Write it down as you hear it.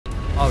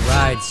All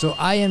right, so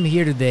I am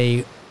here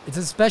today. It's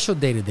a special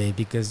day today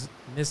because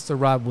Mr.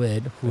 Rob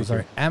Whitt, who's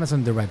our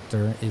Amazon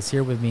director, is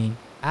here with me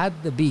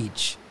at the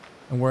beach,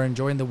 and we're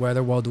enjoying the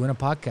weather while doing a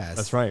podcast.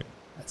 That's right.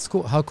 That's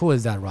cool. How cool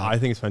is that, Rob? I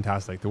think it's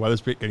fantastic. The weather's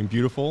getting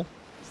beautiful.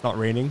 It's not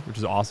raining, which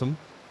is awesome.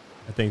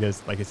 I think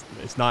there's like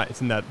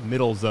it's in that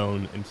middle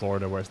zone in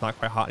Florida where it's not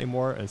quite hot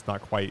anymore and it's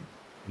not quite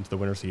into the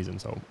winter season,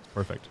 so it's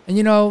perfect. And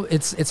you know,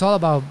 it's all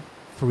about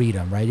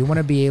freedom, right? You want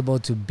to be able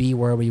to be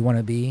wherever you want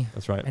to be.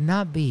 That's right. And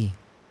not be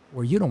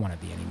where you don't want to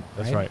be anymore.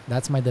 That's right.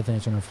 That's my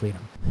definition of freedom.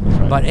 That's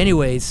right. But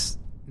anyways,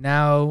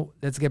 now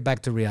let's get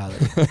back to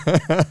reality.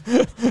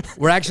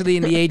 We're actually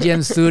in the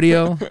AGM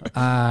studio.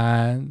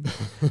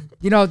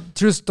 You know,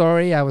 true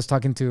story. I was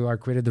talking to our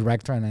creative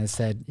director and I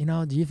said, you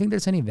know, do you think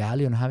there's any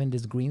value in having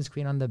this green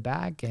screen on the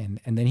back? And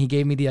then he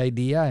gave me the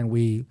idea and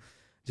we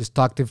just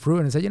talked it through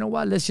and said, you know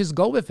what, let's just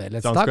go with it.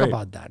 Let's talk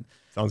about that.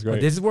 Sounds great.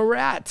 But this is where we're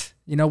at.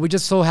 You know, we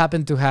just so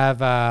happen to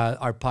have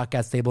our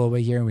podcast table over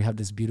here and we have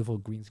this beautiful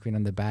green screen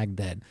on the back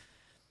that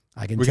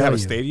I can tell you. We can have a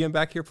stadium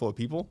back here full of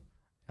people.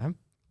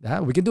 Yeah,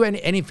 we can do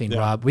anything,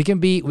 Rob. We can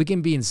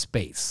be in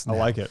space now. I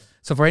like it.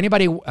 So for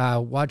anybody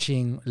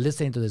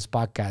listening to this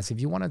podcast, if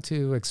you wanted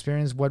to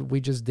experience what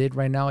we just did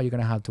right now, you're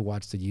gonna have to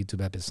watch the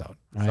YouTube episode.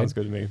 Right? Sounds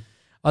good to me.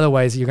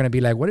 Otherwise, you're gonna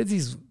be like, "What are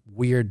these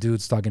weird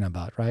dudes talking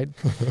about?" Right?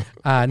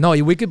 No,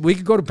 we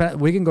can go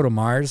to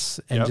Mars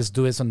and just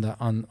do this on the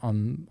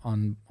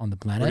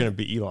planet. We're gonna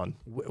be Elon.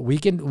 We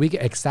can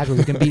exactly.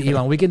 We can be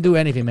Elon. We can do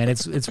anything, man.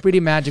 It's pretty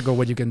magical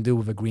what you can do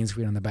with a green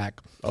screen on the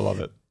back. I love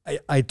it.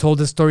 I told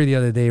the story the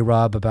other day,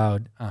 Rob,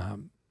 about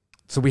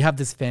so we have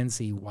this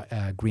fancy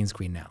green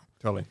screen now.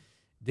 Totally.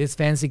 This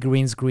fancy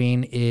green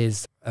screen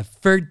is a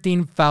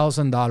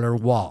 $13,000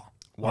 wall.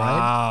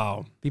 Wow.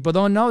 Right? People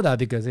don't know that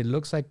because it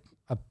looks like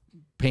a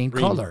paint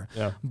color.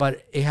 Yeah.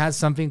 But it has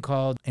something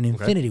called an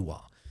infinity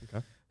wall.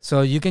 Okay.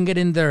 So you can get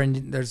in there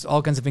and there's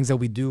all kinds of things that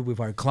we do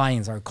with our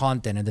clients, our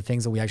content, and the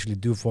things that we actually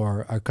do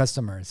for our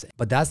customers.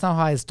 But that's not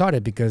how I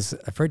started because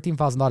a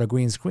 $13,000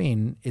 green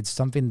screen, it's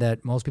something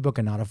that most people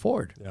cannot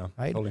afford. Yeah,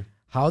 right? Totally.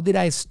 How did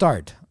I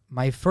start?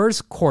 My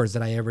first course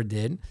that I ever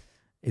did,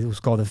 it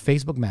was called the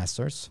Facebook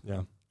Masters.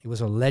 Yeah. It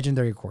was a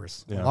legendary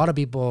course. Yeah. A lot of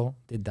people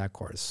did that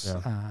course.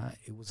 Yeah.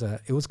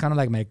 It was kind of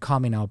like my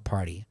coming out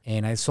party.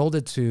 And I sold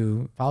it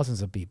to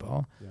thousands of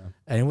people. Yeah.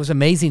 And it was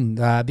amazing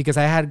because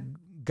I had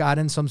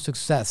gotten some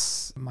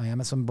success. My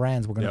Amazon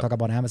brands, we're going to talk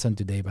about Amazon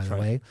today, by the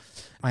way.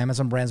 My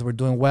Amazon brands were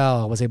doing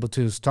well. I was able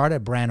to start a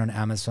brand on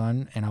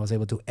Amazon and I was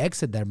able to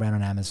exit that brand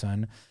on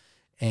Amazon.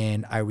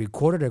 And I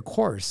recorded a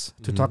course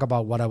to talk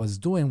about what I was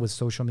doing with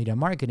social media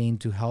marketing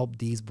to help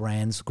these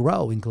brands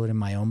grow, including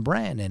my own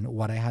brand and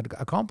what I had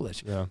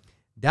accomplished. Yeah.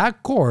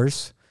 That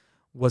course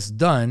was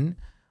done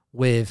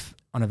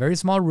on a very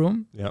small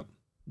room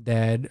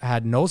that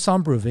had no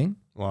soundproofing.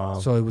 Wow.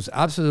 So it was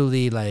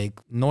absolutely like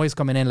noise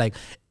coming in. Like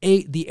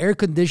the air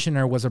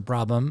conditioner was a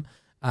problem.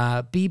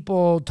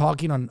 People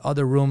talking on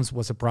other rooms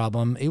was a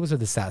problem. It was a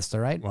disaster,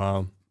 right?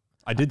 Wow.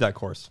 I did that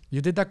course. You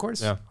did that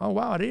course? Yeah. Oh,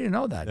 wow. I didn't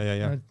know that.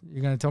 Yeah.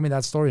 You're going to tell me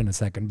that story in a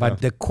second. But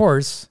the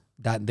course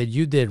that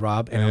you did,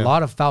 Rob, and a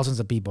lot of thousands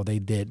of people, they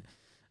did.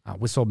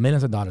 We sold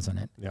millions of dollars on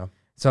it. Yeah.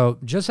 So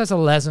just as a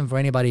lesson for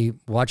anybody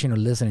watching or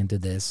listening to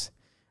this,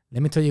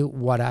 let me tell you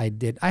what I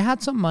did. I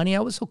had some money. I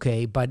was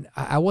okay, but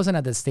I wasn't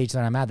at the stage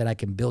that I'm at that I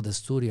can build a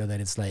studio that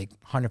is like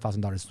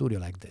 $100,000 studio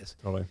like this.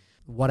 Totally.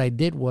 What I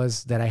did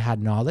was that I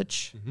had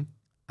knowledge.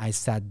 I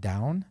sat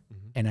down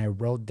and I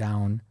wrote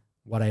down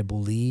what I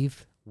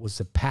believe was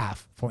the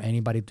path for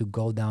anybody to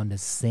go down the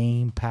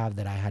same path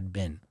that I had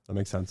been. That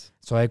makes sense.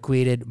 So I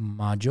created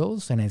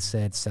modules and I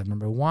said, step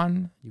number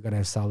 1, you got to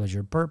establish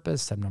your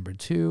purpose. Step number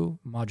 2,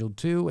 module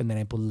 2, and then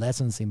I put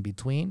lessons in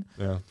between.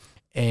 Yeah.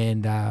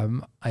 And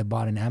I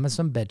bought an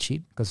Amazon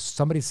bedsheet because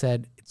somebody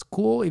said, it's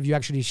cool if you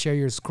actually share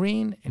your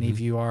screen and if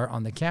you are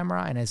on the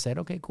camera. And I said,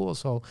 okay, cool.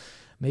 So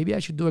maybe I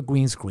should do a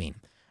green screen.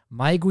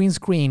 My green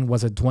screen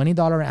was a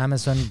 $20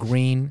 Amazon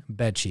green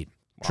bedsheet.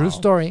 Wow. True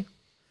story.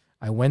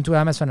 I went to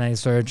Amazon and I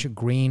searched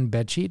green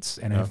bed sheets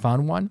and I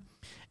found one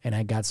and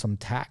I got some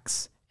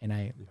tacks and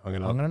I hung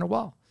it on the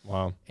wall.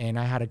 Wow. And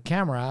I had a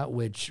camera,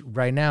 which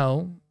right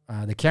now,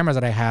 the cameras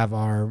that I have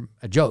are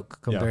a joke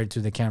compared to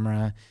the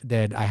camera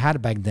that I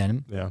had back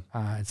then. Yeah.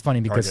 It's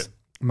funny because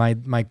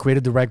my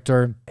creative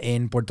director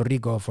in Puerto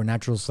Rico for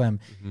Natural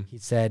Slim, he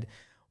said,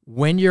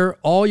 when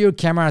all your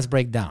cameras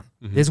break down,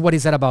 this is what he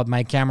said about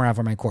my camera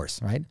for my course,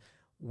 right?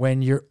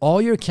 When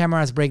all your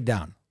cameras break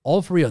down,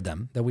 all 3 of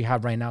them that we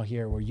have right now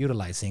here, we're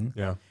utilizing.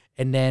 Yeah.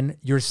 And then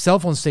your cell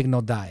phone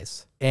signal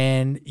dies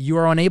and you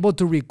are unable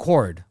to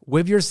record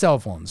with your cell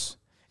phones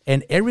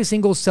and every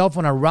single cell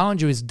phone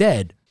around you is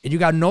dead and you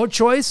got no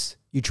choice,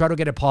 you try to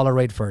get a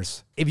Polaroid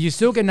first. If you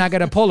still cannot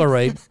get a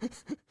Polaroid,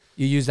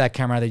 you use that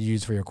camera that you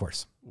use for your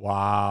course.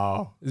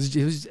 Wow.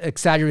 It was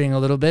exaggerating a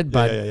little bit,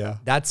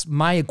 but that's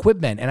my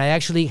equipment. And I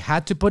actually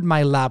had to put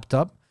my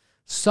laptop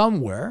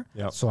somewhere.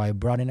 Yep. So I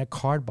brought in a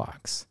card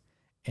box.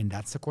 And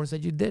that's the course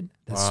that you did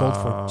that sold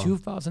for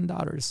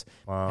 $2,000.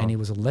 And it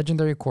was a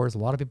legendary course. A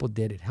lot of people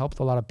did. It helped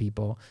a lot of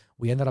people.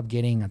 We ended up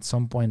getting at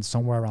some point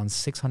somewhere around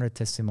 600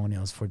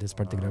 testimonials for this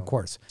particular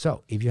course.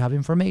 So if you have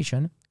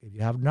information, if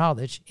you have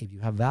knowledge, if you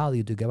have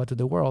value to give out to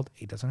the world,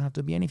 it doesn't have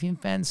to be anything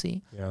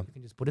fancy. You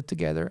can just put it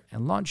together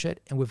and launch it.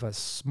 And with a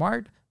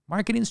smart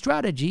marketing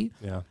strategy,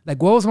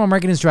 like what was my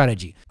marketing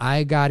strategy?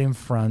 I got in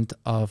front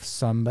of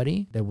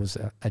somebody that was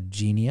a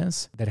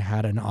genius that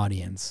had an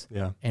audience,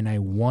 and I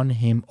won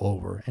him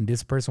over. And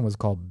this person was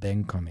called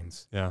Ben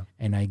Cummins.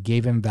 And I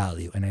gave him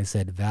value, and I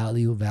said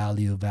value,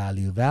 value,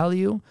 value,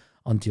 value,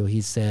 until he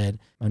said,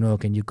 Manuel,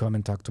 can you come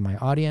and talk to my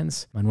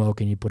audience? Manuel,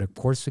 can you put a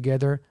course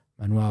together?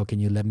 Manuel, can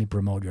you let me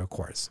promote your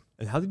course?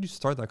 And how did you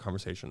start that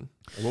conversation?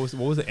 What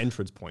was the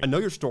entrance point? I know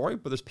your story,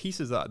 but there's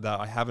pieces that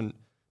I haven't.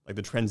 Like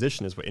the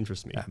transition is what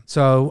interests me.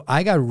 So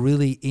I got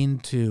really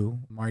into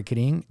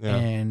marketing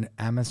and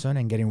Amazon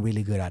and getting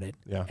really good at it.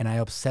 And I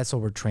obsessed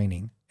over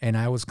training. And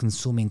I was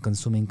consuming.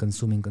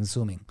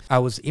 I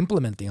was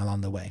implementing along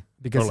the way.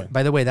 Because,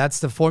 by the way, that's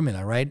the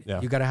formula, right?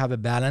 You got to have a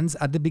balance.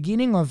 At the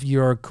beginning of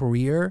your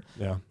career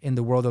in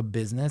the world of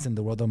business, in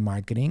the world of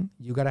marketing,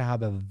 you got to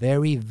have a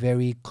very,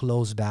 very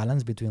close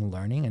balance between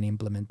learning and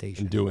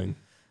implementation. And doing.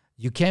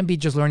 You can't be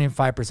just learning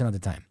 5% of the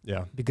time.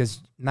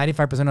 Because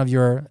 95% of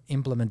your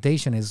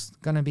implementation is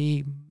going to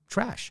be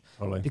trash.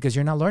 Because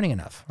you're not learning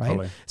enough,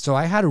 right? So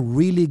I had a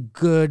really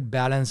good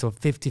balance of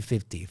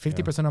 50-50.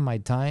 50% of my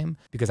time,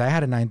 because I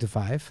had a 9 to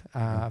 5,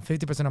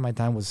 50% of my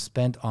time was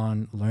spent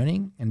on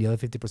learning, and the other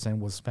 50%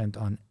 was spent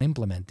on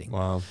implementing.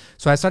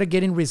 So I started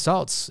getting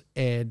results.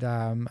 And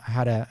I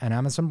had an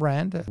Amazon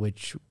brand,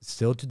 which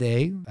still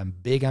today, a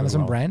big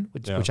Amazon brand,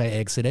 which I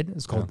exited. It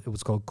was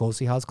called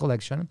𝗙𝗢𝗟𝗢𝗪 House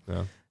Collection.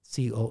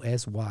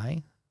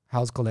 COSY,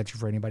 House Collection,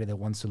 for anybody that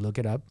wants to look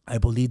it up. I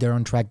believe they're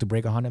on track to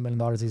break $100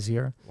 million this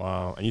year.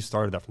 Wow. And you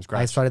started that from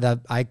scratch. I started that.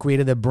 I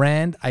created the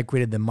brand. I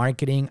created the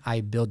marketing. I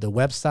built the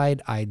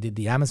website. I did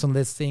the Amazon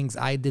listings.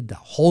 I did the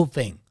whole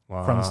thing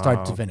from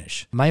start to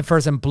finish. My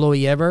first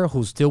employee ever,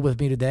 who's still with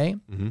me today,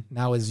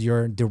 now is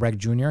your direct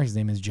junior. His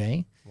name is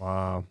Jay.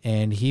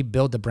 And he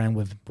built the brand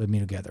with me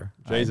together.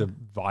 Jay's a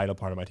vital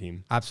part of my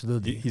team.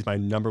 Absolutely. He's my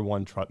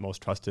 #1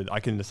 most trusted.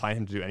 I can assign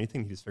him to do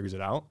anything. He just figures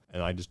it out.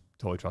 And I just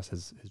totally trust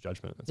his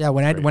judgment.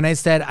 When I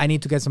said I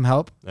need to get some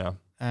help,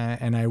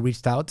 and I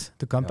reached out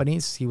to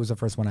companies, he was the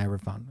first one I ever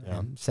found.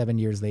 And 7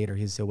 years later,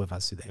 he's still with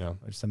us today,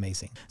 which is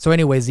amazing. So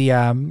anyways,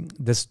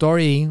 the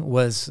story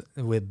was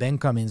with Ben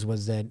Cummins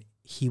was that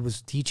he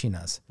was teaching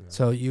us.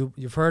 So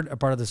you've heard a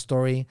part of the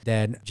story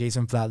that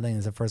Jason Flatland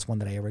is the first one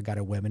that I ever got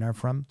a webinar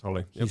from.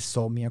 He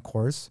sold me a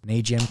course, an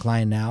AGM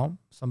client now,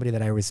 somebody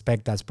that I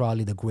respect. That's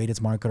probably the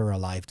greatest marketer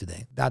alive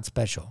today. That's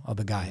special of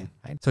a guy.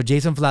 Right? So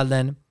Jason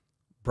Flatland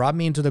brought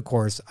me into the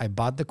course. I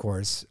bought the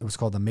course. It was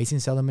called Amazing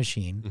Selling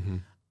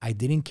Machine. I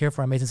didn't care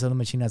for Amazing Selling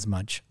Machine as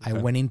much. I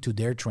went into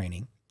their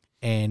training,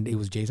 and it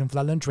was Jason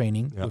Flatland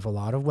training with a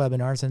lot of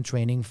webinars and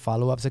training,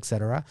 follow-ups,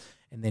 etc.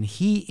 And then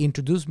he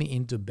introduced me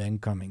into Ben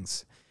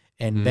Cummins.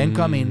 And Ben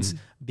Cummins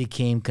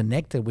became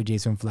connected with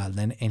Jason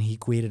Flatland, and he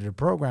created a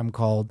program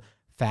called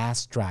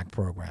Fast Track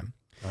Program.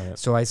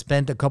 So I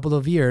spent a couple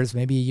of years,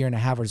 maybe a year and a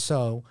half or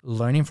so,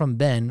 learning from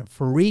Ben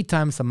 3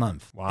 times a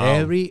month.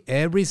 Almost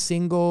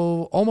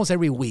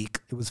every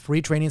week. It was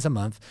free trainings a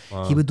month.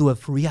 He would do a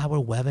 3-hour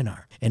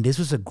webinar. And this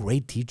was a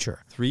great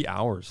teacher. 3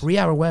 hours?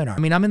 3-hour webinar. I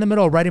mean, I'm in the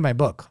middle of writing my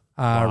book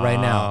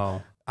right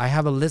now. I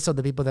have a list of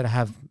the people that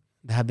have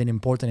been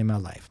important in my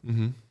life.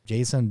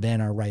 Jason, Ben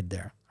are right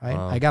there. Right?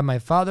 I got my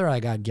father. I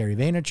got Gary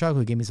Vaynerchuk,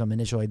 who gave me some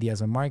initial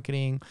ideas on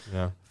marketing.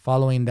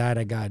 Following that,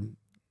 I got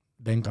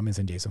Ben Cummins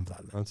and Jason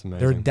Flatland. That's amazing.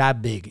 They're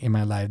that big in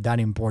my life, that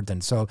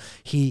important. So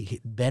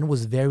Ben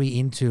was very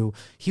into,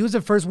 he was the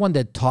first one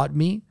that taught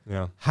me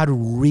how to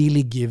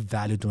really give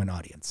value to an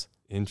audience.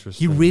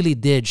 Interesting. He really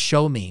did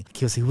show me,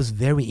 because he was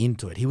very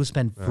into it. He would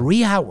spend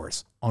 3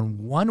 hours on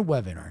one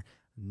webinar,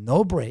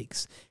 no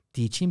breaks,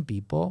 teaching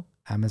people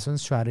Amazon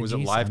strategies.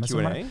 Was it live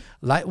Q&A?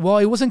 Well,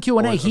 it wasn't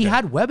Q&A. He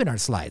had webinar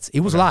slides. It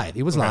was live.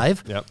 It was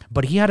live.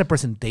 But he had a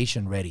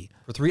presentation ready.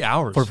 For 3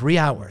 hours? For 3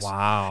 hours.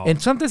 Wow.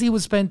 And sometimes he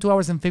would spend 2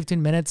 hours and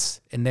 15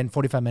 minutes and then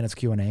 45 minutes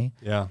Q&A.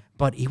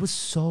 But it was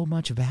so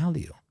much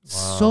value.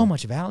 So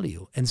much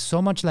value. And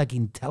so much like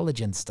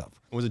intelligent stuff.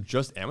 Was it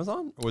just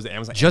Amazon? Or was it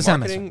Amazon just and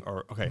marketing?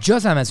 Amazon. Or,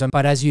 Just Amazon.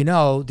 But as you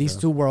know, these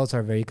two worlds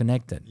are very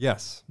connected.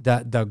 Yes.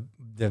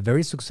 The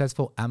very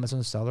successful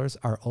Amazon sellers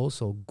are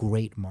also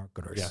great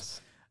marketers.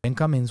 Yes. Ben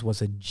Cummins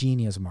was a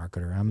genius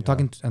marketer. I'm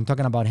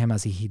talking about him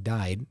as he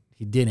died.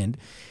 He didn't.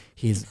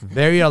 He's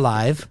very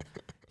alive.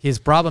 His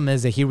problem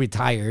is that he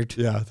retired.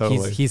 Yeah,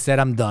 totally. He said,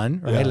 I'm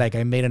done, right? Like,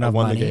 I made enough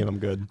money. I won the game, I'm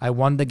good. I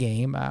won the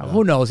game.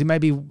 Who knows? He might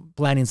be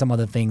planning some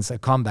other things, a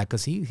comeback,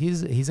 because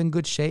he's in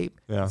good shape.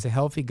 He's a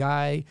healthy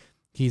guy.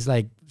 He's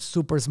like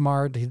super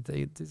smart.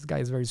 This guy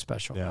is very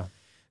special.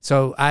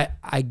 So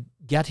I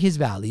got his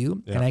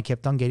value, and I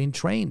kept on getting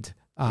trained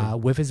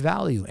with his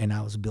value. And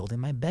I was building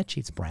my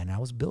bedsheets brand. I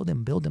was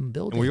building.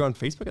 And were you on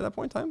Facebook at that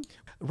point in time?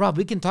 Rob,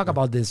 we can talk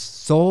about this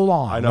so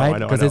long, right?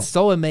 Because it's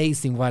so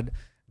amazing what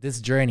this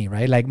journey,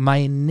 right? Like, my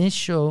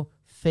initial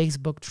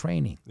Facebook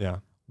training Yeah.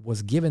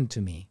 was given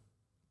to me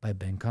by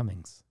Ben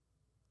Cummings,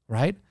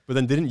 right? But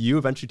then didn't you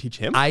eventually teach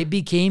him? I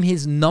became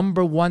his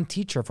 #1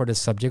 teacher for the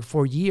subject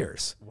for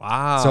years.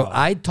 Wow. So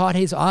I taught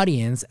his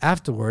audience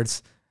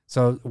afterwards.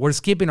 So we're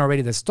skipping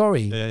already the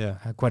story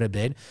quite a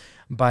bit.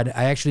 But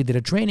I actually did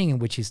a training in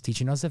which he's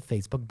teaching us the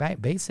Facebook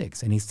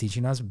basics, and he's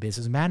teaching us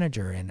business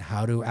manager and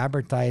how to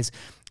advertise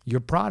your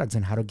products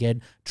and how to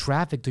get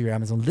traffic to your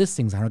Amazon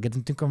listings, how to get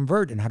them to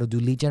convert, and how to do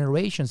lead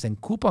generations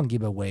and coupon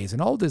giveaways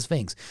and all these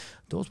things.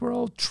 Those were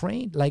all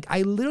trained. Like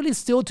I literally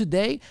still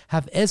today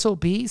have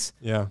SOPs,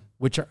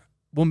 which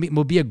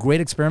will be a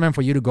great experiment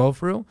for you to go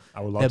through.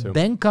 I would love to.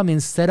 Ben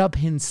Cummings set up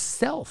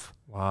himself.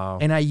 Wow.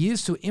 And I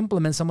used to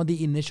implement some of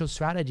the initial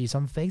strategies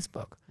on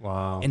Facebook.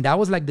 Wow. And that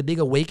was like the big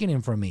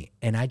awakening for me.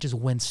 And I just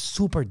went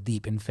super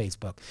deep in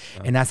Facebook.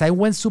 And as I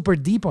went super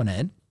deep on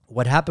it,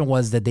 what happened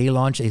was that they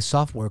launched a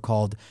software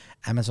called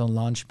Amazon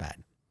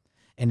Launchpad.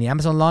 And the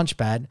Amazon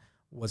Launchpad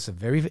was a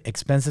very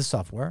expensive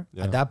software.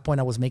 At that point,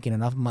 I was making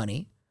enough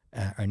money.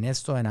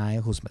 Ernesto and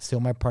I, who's still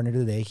my partner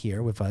today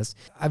here with us,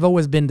 I've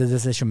always been the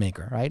decision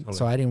maker, right? Totally.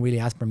 So I didn't really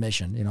ask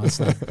permission. You know, it's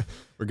like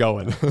we're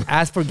going.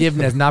 Ask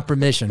forgiveness, not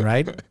permission,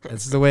 right?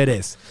 That's the way it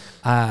is.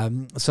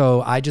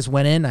 So I just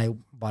went in, I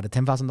bought a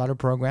 $10,000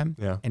 program,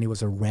 and it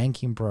was a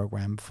ranking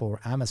program for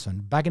Amazon.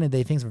 Back in the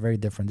day, things were very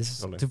different. This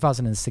is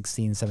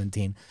 2016,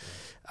 17.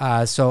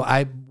 So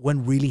I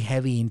went really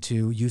heavy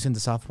into using the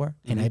software,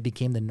 and I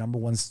became the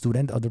 #1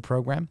 student of the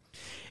program.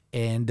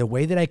 And the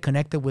way that I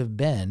connected with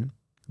Ben,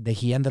 that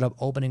he ended up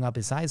opening up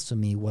his eyes to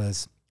me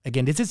was,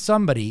 again, this is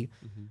somebody,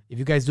 if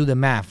you guys do the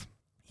math,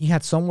 he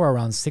had somewhere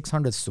around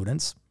 600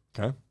 students.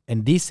 Okay.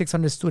 And these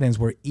 600 students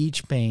were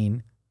each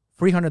paying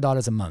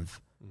 $300 a month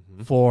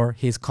for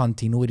his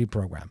continuity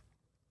program.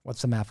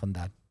 What's the math on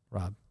that,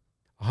 Rob?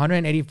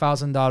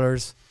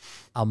 $180,000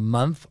 a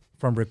month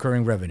from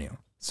recurring revenue.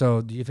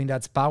 So do you think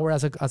that's power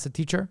as a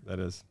teacher? That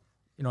is.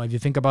 You know, if you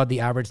think about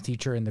the average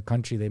teacher in the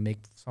country, they make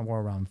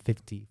somewhere around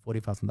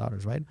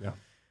 $40,000, right? Yeah.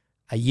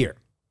 A year.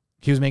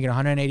 He was making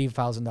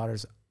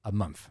 $180,000 a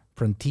month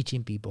from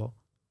teaching people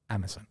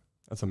Amazon.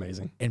 That's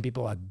amazing. And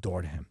people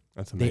adored him.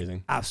 That's amazing.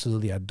 They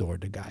absolutely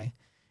adored the guy.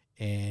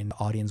 And the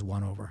audience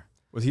won over.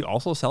 Was he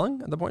also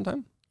selling at the point in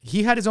time?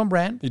 He had his own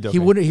brand. He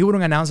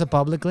wouldn't announce it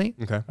publicly.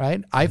 Okay.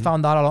 Right? I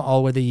found out all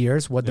over the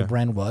years what the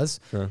brand was.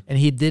 Sure. And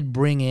he did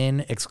bring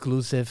in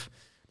exclusive,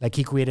 like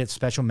he created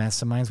special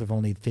masterminds with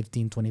only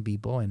 15, 20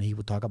 people, and he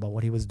would talk about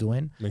what he was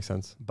doing. Makes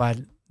sense. But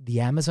the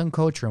Amazon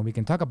culture, and we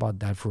can talk about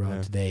that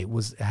throughout today,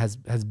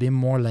 has been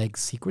more like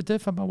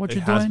secretive about what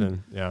you're doing. It has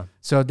been, yeah.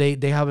 So they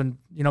haven't,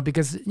 you know,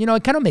 because, you know,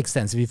 it kind of makes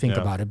sense if you think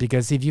about it,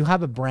 because if you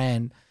have a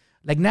brand,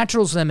 like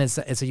Natural Slim is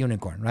a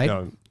unicorn, right?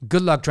 No.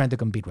 Good luck trying to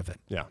compete with it.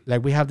 Yeah.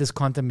 Like we have this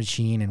content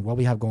machine and what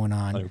we have going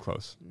on. Not even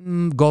close.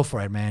 Go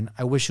for it, man.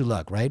 I wish you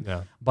luck, right?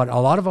 Yeah. But a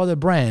lot of other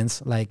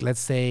brands, like let's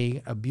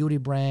say a beauty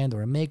brand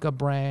or a makeup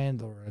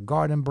brand or a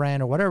garden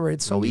brand or whatever,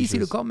 it's so easy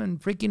to come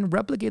and freaking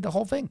replicate the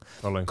whole thing.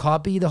 Totally.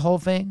 Copy the whole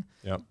thing.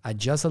 Yep.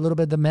 Adjust a little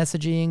bit the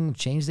messaging,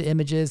 change the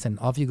images, and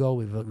off you go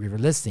with your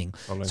listing.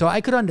 Totally. So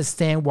I could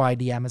understand why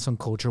the Amazon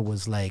culture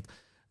was like,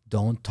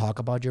 don't talk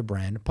about your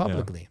brand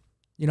publicly.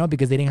 You know,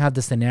 because they didn't have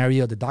the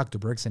scenario, the Dr.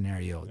 Berg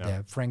scenario,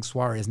 the Frank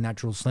Suarez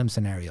Natural Slim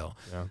scenario.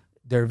 Yeah.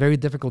 They're very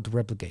difficult to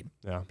replicate.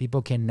 Yeah.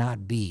 People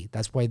cannot be.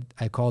 That's why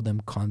I call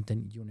them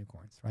content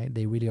unicorns, right?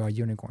 They really are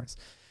unicorns.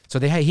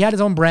 So he had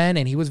his own brand,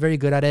 and he was very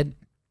good at it.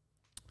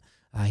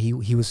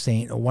 He was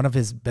saying one of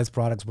his best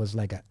products was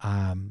like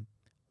a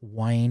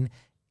wine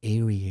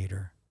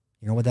aerator.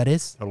 You know what that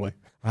is? Totally.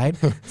 Right?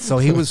 So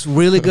he was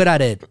really good at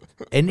it.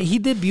 And he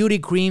did beauty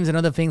creams and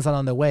other things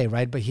along the way,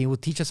 right? But he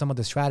would teach us some of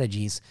the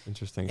strategies.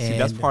 Interesting. See,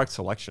 that's product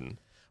selection.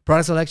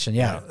 Product selection,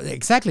 yeah.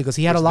 Exactly, because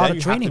he had a lot of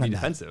training on that.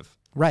 Defensive.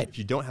 Right. If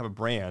you don't have a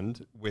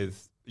brand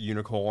with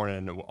unicorn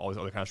and all these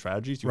other kind of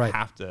strategies, you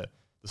have to,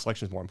 the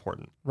selection is more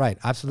important. Right,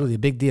 absolutely. A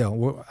big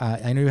deal.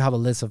 I know you have a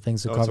list of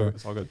things to cover.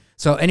 It's all good.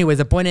 So anyways,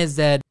 the point is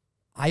that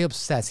I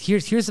obsess.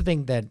 Here's the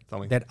thing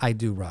that I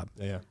do, Rob.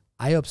 Yeah.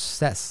 I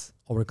obsess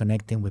over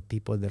connecting with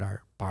people that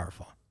are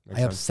powerful.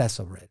 I obsess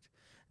over it.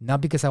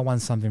 Not because I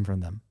want something from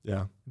them.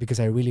 Yeah. Because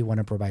I really want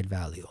to provide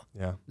value.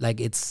 Yeah.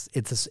 Like it's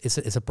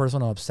a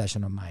personal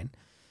obsession of mine.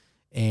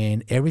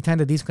 And every time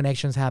that these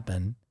connections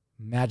happen,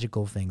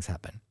 magical things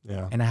happen.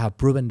 Yeah. And I have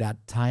proven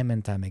that time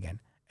and time again.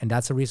 And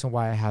that's the reason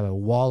why I have a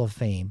wall of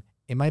fame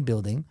in my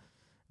building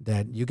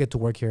that you get to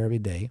work here every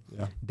day.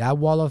 Yeah. That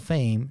wall of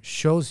fame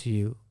shows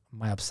you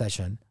my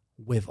obsession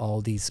with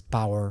all these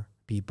power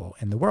people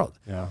in the world.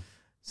 Yeah.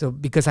 So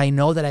because I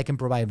know that I can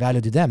provide value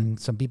to them,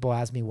 some people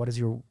ask me, what is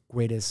your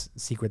greatest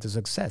secret to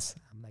success?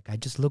 I'm like, I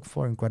just look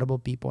for incredible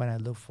people, and I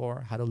look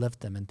for how to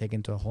lift them and take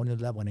them to a whole new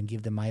level and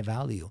give them my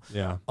value.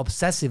 Yeah.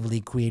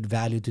 Obsessively create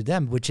value to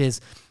them, which is,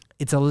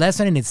 it's a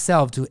lesson in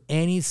itself to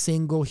any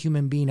single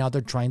human being out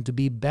there trying to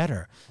be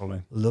better.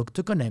 Totally. Look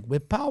to connect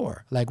with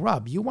power. Like,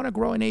 Rob, you want to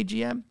grow in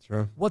AGM?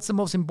 Sure. What's the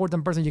most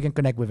important person you can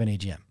connect with in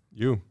AGM?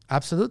 You.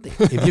 Absolutely.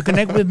 If you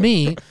connect with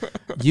me,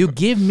 you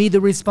give me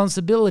the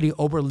responsibility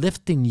over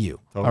lifting you.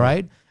 Totally. All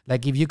right?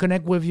 Like if you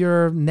connect with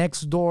your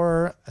next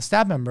door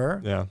staff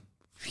member,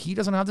 he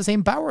doesn't have the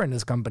same power in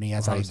this company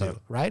as 100%. I do,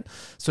 right?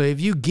 So if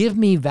you give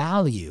me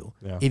value,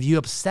 if you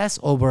obsess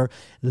over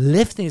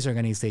lifting this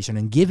organization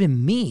and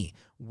giving me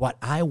what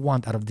I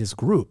want out of this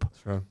group,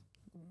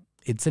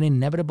 it's an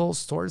inevitable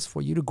source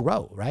for you to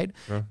grow, right?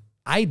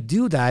 I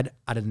do that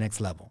at the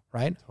next level,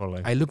 right?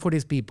 Totally. I look for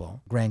these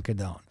people, Grant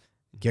Cardone,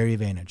 Gary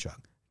Vaynerchuk,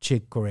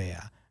 Chick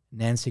Corea,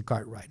 Nancy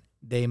Cartwright,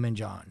 Damon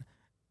John,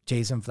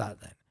 Jason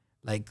Flatland.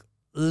 Like,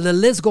 the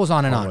list goes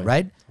on and on,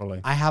 right?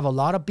 Totally. I have a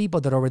lot of people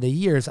that over the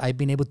years I've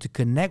been able to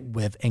connect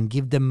with and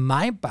give them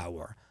my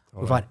power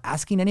without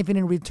asking anything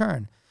in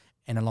return.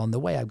 And along the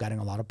way, I've gotten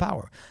a lot of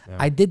power.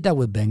 I did that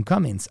with Ben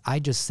Cummins. I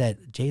just said,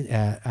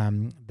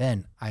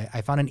 Ben,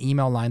 I found an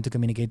email line to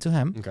communicate to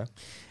him. Okay.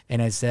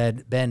 And I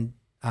said, Ben,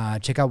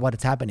 check out what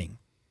is happening.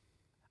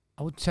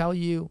 I would tell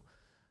you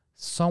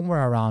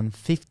somewhere around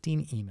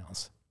 15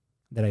 emails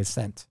that I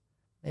sent,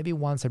 maybe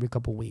once every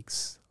couple of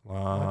weeks.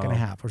 Wow. Week and a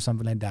half or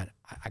something like that.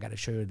 I got to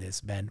show you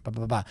this, Ben. Blah,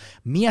 blah, blah.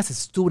 Me as a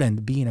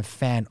student being a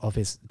fan of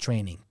his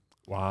training.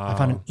 Wow. I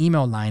found an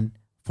email line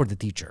for the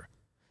teacher.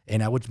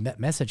 And I would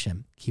message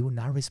him. He would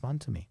not respond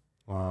to me.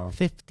 Wow.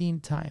 15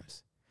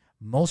 times.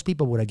 Most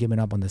people would have given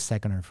up on the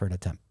second or third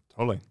attempt.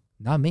 Totally.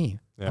 Not me.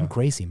 Yeah. I'm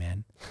crazy,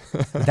 man.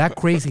 That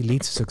crazy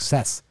leads to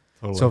success.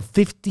 Totally. So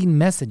 15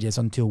 messages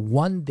until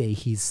one day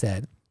he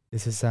said,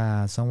 this is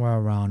somewhere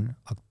around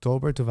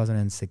October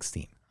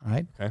 2016. All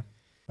right? Okay.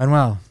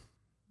 Manuel,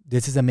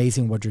 this is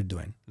amazing what you're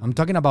doing. I'm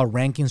talking about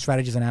ranking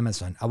strategies on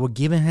Amazon. I was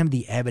giving him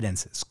the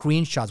evidence,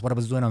 screenshots, what I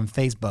was doing on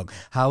Facebook,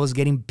 how I was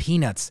getting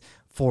peanuts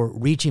for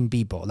reaching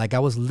people. Like I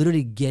was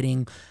literally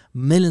getting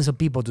millions of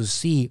people to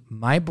see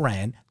my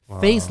brand,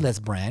 faceless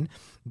brand,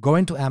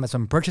 going to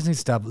Amazon, purchasing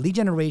stuff, lead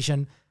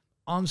generation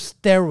on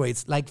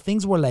steroids. Like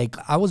things were like,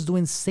 I was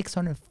doing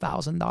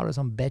 $600,000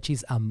 on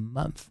Betches a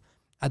month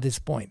at this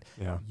point,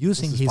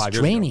 using his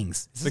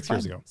trainings. 6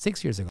 years ago.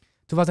 6 years ago.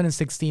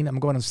 2016, I'm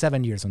going on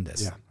 7 years on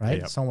this, right?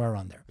 Yeah. Somewhere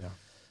around there. Yeah.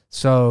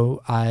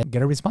 So I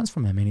get a response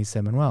from him and he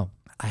said, Manuel,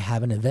 I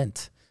have an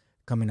event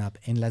coming up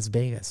in Las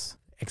Vegas,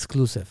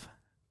 exclusive,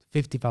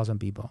 50,000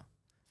 people.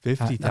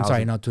 50,000? I'm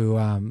sorry, not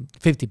to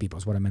 50 people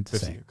is what I meant to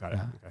 50, say. got it.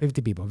 Okay.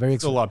 50 people, very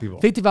exclusive. Still a lot of people.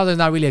 50,000 is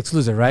not really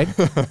exclusive, right?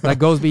 That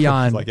goes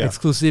beyond like,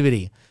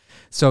 exclusivity.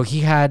 So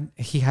he had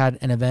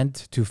an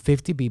event to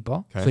 50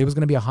 people. Okay. So he was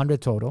going to be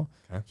 100 total.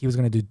 Okay. He was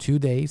going to do 2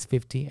 days,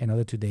 50,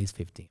 another 2 days,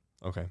 50.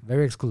 Okay.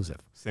 Very exclusive.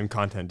 Same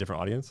content,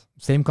 different audience?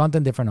 Same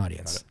content, different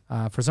audience.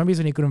 For some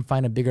reason, he couldn't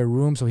find a bigger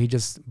room, so he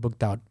just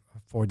booked out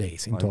 4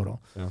 days in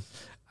total. Yeah.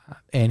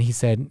 And he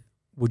said,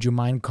 would you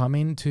mind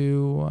coming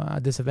to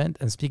this event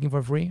and speaking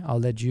for free? I'll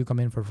let you come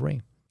in for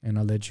free, and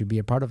I'll let you be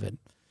a part of it.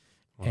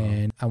 Wow.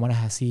 And I want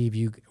to see if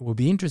you will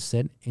be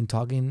interested in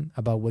talking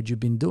about what you've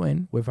been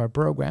doing with our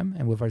program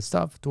and with our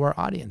stuff to our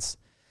audience.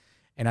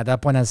 And at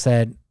that point, I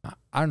said,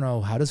 I don't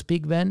know how to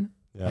speak, Ben.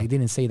 Yeah. I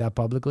didn't say that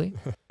publicly.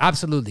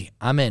 Absolutely.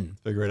 I'm in.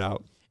 Figure it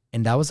out.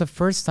 And that was the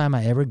first time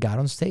I ever got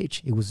on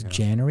stage. It was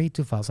January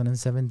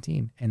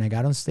 2017. And I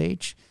got on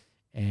stage,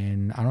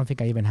 and I don't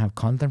think I even have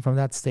content from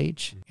that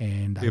stage.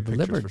 And I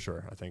delivered. For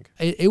sure, I think.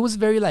 It was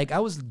very like, I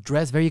was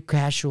dressed very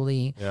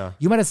casually. Yeah.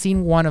 You might have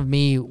seen one of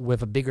me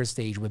with a bigger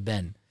stage with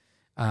Ben.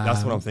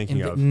 That's what I'm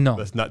thinking of. No.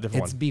 That's not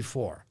different. It's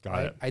before.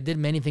 Got it. I did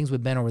many things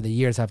with Ben over the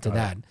years after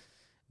that.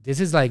 This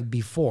is like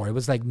before. It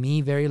was like me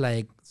very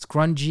like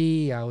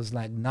scrungy. I was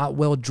like not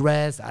well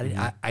dressed.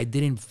 I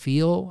didn't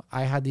feel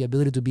I had the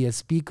ability to be a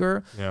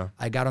speaker. Yeah.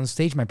 I got on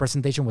stage. My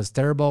presentation was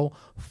terrible.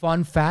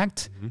 Fun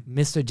fact,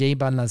 Mr.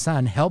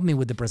 𝗙𝗢𝗟𝗪 helped me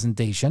with the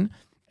presentation,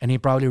 and he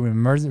probably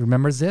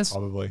remembers this.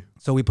 Probably.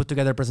 So we put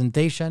together a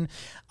presentation.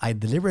 I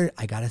delivered.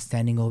 I got a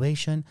standing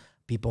ovation.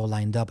 People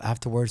lined up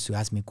afterwards to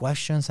ask me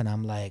questions, and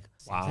I'm like,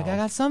 wow, I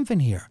got something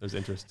here. There's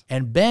interest.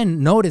 And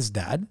Ben noticed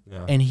that,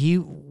 and he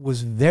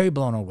was very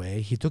blown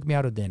away. He took me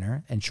out to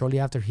dinner, and shortly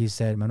after he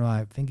said, Manuel,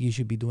 I think you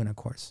should be doing a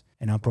course,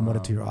 and I'll promote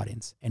it to your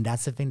audience. And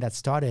that's the thing that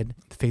started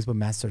the Facebook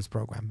Masters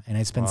program. And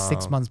I spent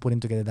 6 months putting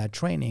together that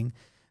training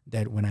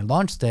that when I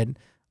launched it,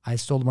 I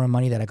sold more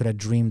money than I could have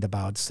dreamed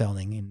about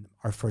selling in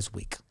our first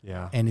week.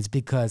 Yeah. And it's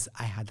because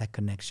I had that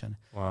connection.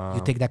 Wow.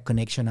 You take that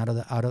connection out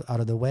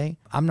of the way,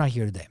 I'm not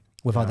here today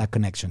without that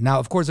connection. Now,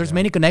 of course, there's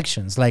many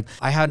connections. Like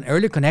I had an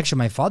earlier connection.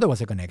 My father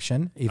was a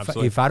connection.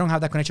 If I don't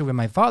have that connection with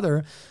my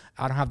father,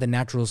 I don't have the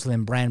Natural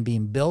Slim brand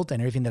being built and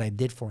everything that I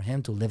did for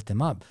him to lift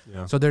him up.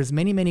 Yeah. So there's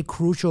many, many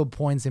crucial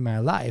points in my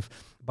life.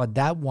 But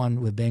that one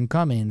with Ben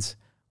Cummins,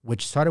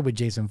 which started with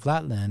Jason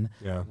Flatland,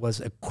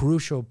 was a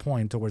crucial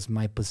point towards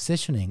my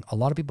positioning. A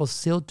lot of people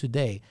still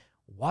today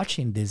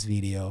watching this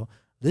video,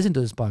 listen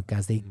to this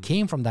podcast, they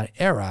came from that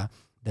era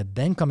that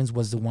Ben Cummins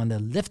was the one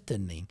that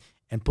lifted me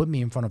and put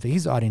me in front of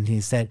his audience.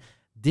 He said,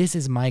 this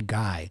is my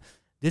guy.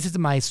 This is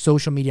my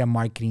social media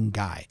marketing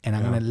guy. And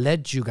I'm going to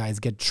let you guys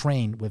get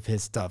trained with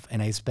his stuff.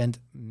 And I spent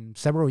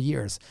several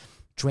years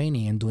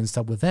training and doing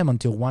stuff with him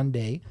until one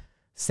day,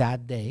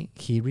 sad day,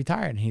 he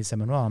retired. And he said,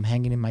 Manuel, I'm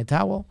hanging in my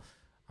towel.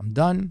 I'm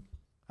done.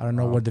 I don't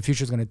know where the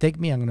future is going to take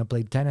me. I'm going to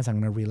play tennis. I'm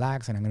going to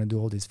relax. And I'm going to do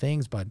all these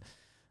things. But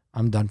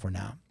I'm done for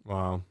now.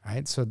 Wow.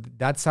 Right? So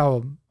that's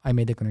how I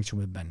made the connection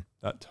with Ben.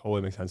 That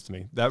totally makes sense to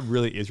me. That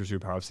really is your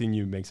superpower. I've seen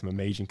you make some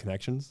amazing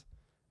connections,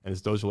 and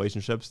it's those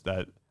relationships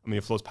that, I mean,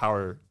 it flows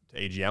power to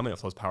AGM and it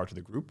flows power to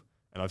the group.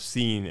 And I've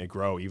seen it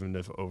grow even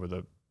if over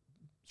the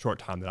short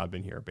time that I've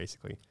been here,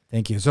 basically.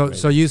 Thank you.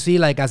 So you see,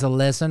 like, as a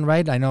lesson,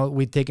 right? I know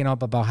we've taken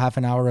up about half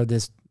an hour of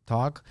this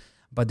talk,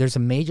 but there's a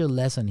major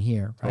lesson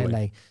here, right? Totally.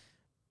 Like,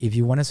 if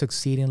you want to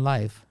succeed in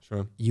life,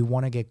 sure, you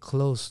want to get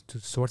close to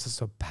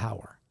sources of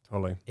power,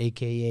 totally,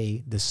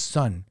 AKA the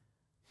sun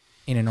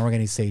in an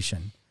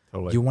organization.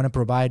 Totally. You want to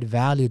provide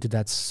value to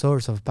that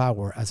source of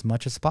power as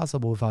much as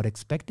possible without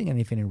expecting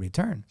anything in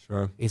return.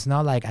 Sure. It's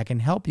not like, I can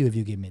help you if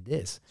you give me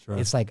this. Sure.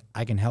 It's like,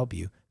 I can help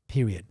you,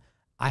 period.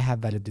 I have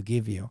value to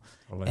give you.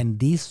 Totally. And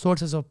these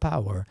sources of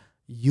power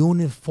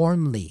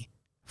uniformly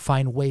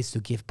find ways to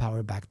give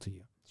power back to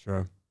you.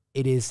 Sure.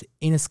 It is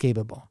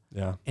inescapable.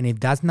 Yeah. And if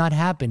that's not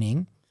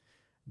happening,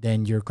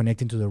 then you're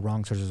connecting to the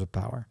wrong sources of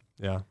power.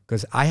 Yeah.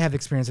 Because I have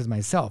experiences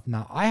myself.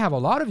 Now, I have a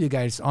lot of you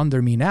guys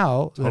under me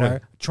now that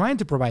are trying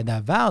to provide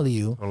that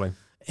value. Totally.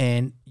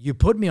 And you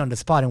put me on the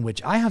spot in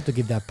which I have to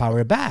give that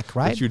power back,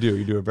 right? Which you do.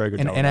 You do a very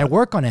good job. And I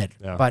work on it.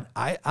 Yeah. But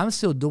I'm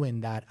still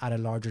doing that at a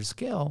larger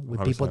scale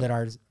with 100%. people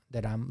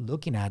that I'm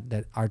looking at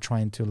that are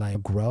trying to,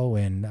 like, grow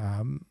and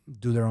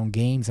do their own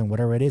games and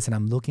whatever it is. And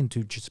I'm looking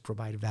to just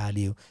provide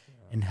value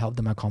and help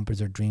them accomplish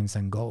their dreams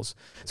and goals.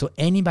 So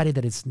anybody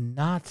that is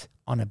not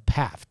on a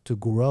path to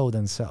grow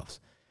themselves,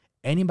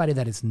 anybody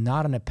that is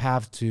not on a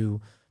path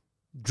to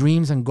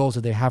dreams and goals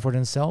that they have for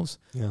themselves,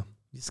 you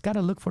just got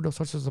to look for those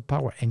sources of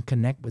power and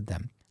connect with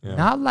them.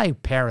 Not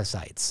like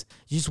parasites.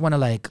 You just want to,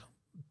 like,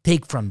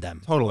 take from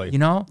them. Totally. You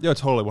know? Yeah,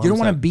 totally. 100%. You don't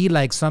want to be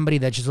like somebody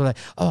that just like,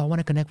 oh, I want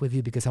to connect with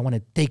you because I want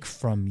to take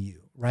from you,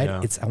 right?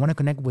 Yeah. It's, I want to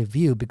connect with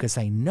you because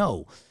I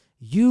know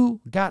you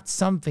got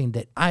something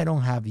that I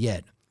don't have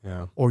yet.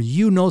 Yeah. Or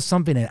you know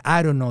something that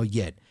I don't know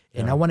yet.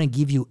 And I want to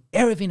give you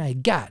everything I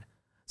got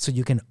so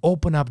you can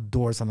open up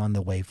doors along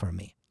the way for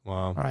me.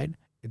 Wow. All right?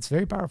 It's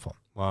very powerful.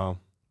 Wow.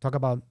 Talk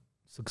about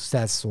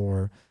success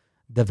or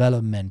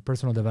development,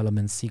 personal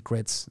development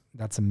secrets.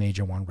 That's a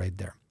major one right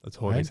there. That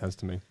totally makes sense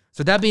to me.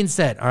 So that being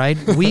said, all right,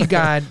 we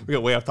got... we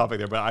got way off topic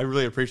there, but I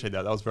really appreciate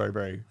that. That was very,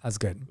 very... That's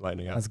good.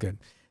 Lightning out. That's good.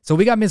 So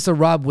we got Mr.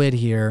 Rob Whitt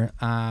here.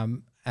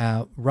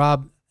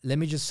 Rob, let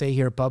me just say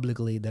here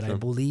publicly that I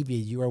believe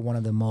you are one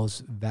of the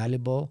most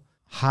valuable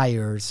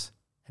hires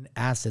and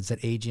assets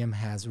that AGM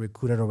has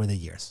recruited over the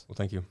years. Well,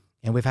 thank you.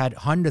 And we've had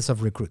hundreds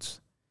of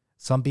recruits.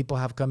 Some people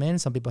have come in,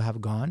 some people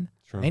have gone.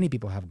 Many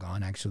people have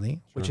gone,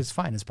 actually, which is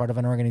fine. It's part of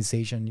an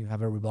organization. You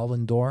have a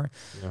revolving door.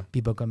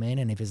 People come in,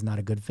 and if it's not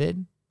a good fit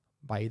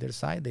by either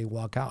side, they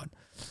walk out.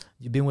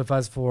 You've been with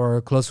us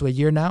for close to a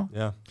year now.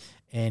 Yeah.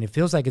 And it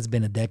feels like it's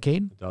been a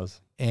decade. It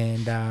does.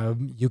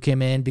 And you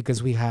came in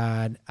because we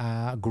had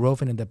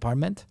growth in the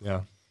department.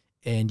 Yeah.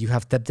 And you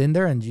have stepped in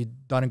there, and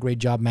you've done a great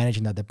job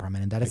managing that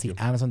department. And that is the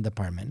Amazon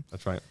department.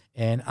 That's right.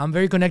 And I'm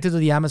very connected to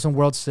the Amazon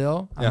world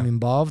still. I'm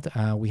involved.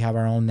 We have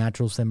our own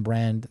natural sim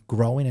brand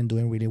growing and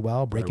doing really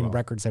well, breaking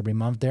records every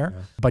month there.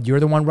 Yeah. But you're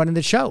the one running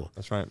the show.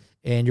 That's right.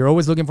 And you're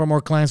always looking for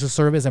more clients to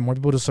service and more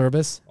people to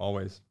service.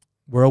 Always.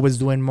 We're always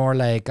doing more,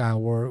 like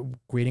we're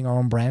creating our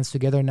own brands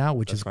together now,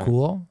 which is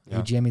cool. Yeah.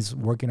 AGM is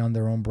working on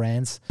their own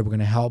brands. We're going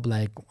to help,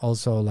 like,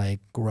 also,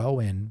 like, grow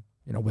and,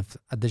 you know, with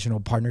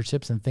additional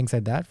partnerships and things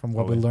like that from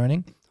what we're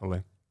learning.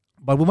 Totally.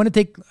 But we want to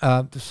take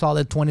a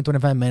solid 20,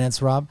 25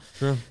 minutes, Rob,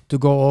 to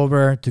go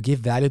over, to give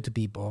value to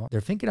people.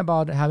 They're thinking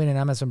about having an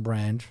Amazon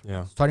brand,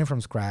 starting from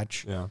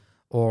scratch,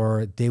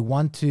 or they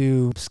want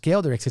to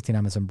scale their existing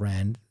Amazon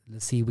brand.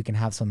 Let's see if we can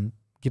have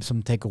give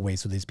some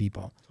takeaways to these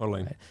people.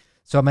 Totally. Right?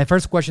 So my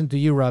first question to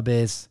you, Rob,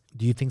 is,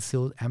 do you think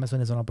still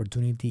Amazon is an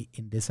opportunity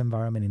in this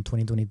environment in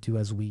 2022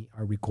 as we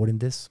are recording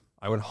this?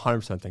 I would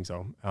 100% think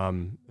so.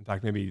 In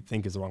fact, maybe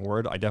think is the wrong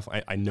word.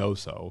 I know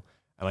so.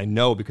 And I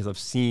know because I've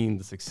seen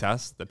the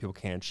success that people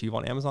can achieve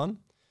on Amazon.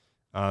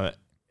 I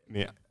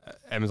mean,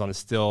 Amazon is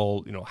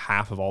still, you know,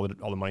 half of all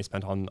the money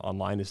spent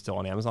online is still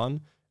on Amazon.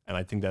 And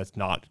I think that's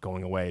not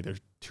going away. They're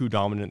too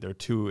dominant. They're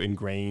too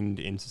ingrained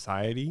in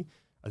society.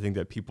 I think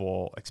that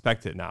people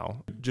expect it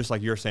now. Just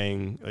like you're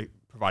saying, like,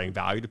 providing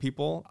value to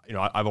people. You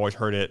know, I've always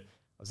heard it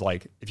as,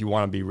 like, if you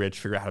want to be rich,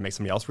 figure out how to make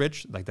somebody else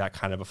rich. Like that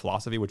kind of a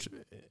philosophy,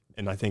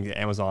 and I think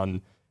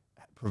Amazon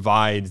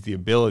provides the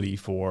ability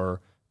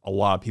for a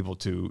lot of people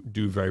to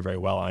do very, very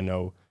well. I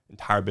know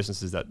entire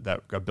businesses that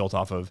got built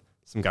off of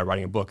some guy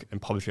writing a book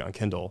and publishing it on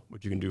Kindle,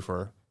 which you can do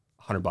for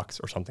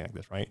 $100 or something like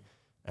this, right?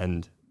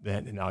 And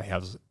then now he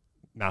has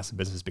massive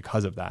business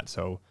because of that.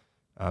 So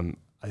I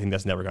think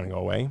that's never going to go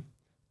away.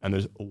 And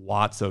there's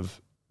lots of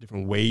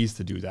different ways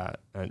to do that.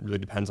 And it really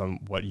depends on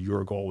what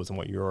your goal is and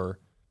what your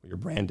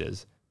brand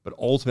is. But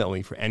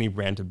ultimately, for any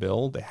brand to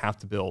build, they have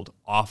to build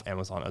off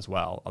Amazon as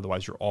well.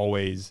 Otherwise, you're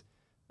always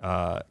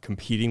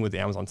competing with the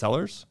Amazon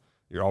sellers.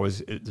 There's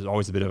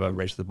always a bit of a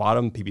race to the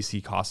bottom.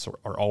 PPC costs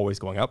are always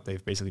going up.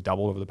 They've basically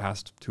doubled over the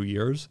past 2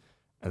 years.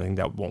 I think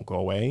that won't go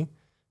away.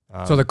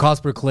 So the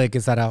cost per click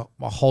is at a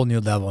whole new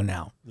level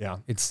now. Yeah.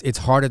 It's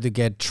harder to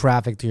get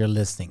traffic to your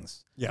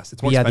listings. Yes,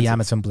 it's more via expensive. the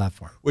Amazon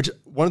platform. Which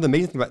one of the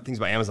amazing things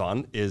about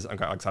Amazon is, I'm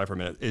excited for a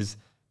minute, is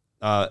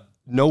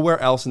nowhere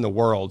else in the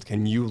world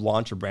can you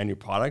launch a brand new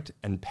product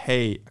and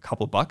pay a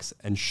couple of bucks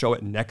and show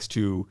it next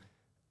to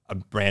a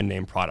brand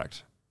name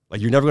product.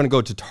 Like, you're never going to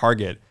go to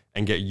Target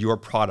and get your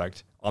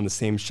product on the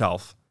same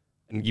shelf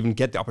and even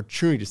get the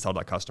opportunity to sell to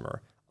that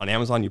customer. On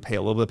Amazon, you pay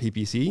a little bit of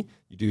PPC,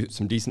 you do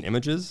some decent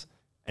images,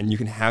 and you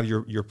can have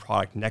your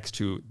product next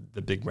to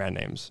the big brand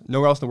names.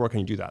 Nowhere else in the world can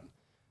you do that.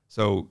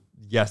 So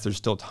yes, there's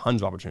still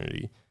tons of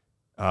opportunity.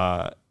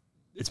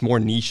 It's more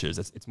niches.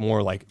 It's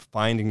more like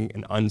finding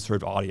an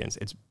unserved audience.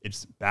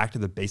 It's back to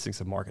the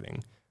basics of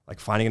marketing, like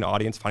finding an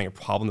audience, finding a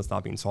problem that's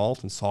not being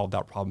solved, and solve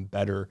that problem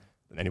better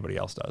than anybody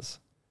else does.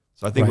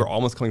 So I think we're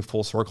almost coming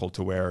full circle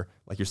to where,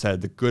 like you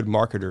said, the good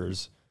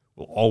marketers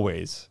will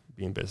always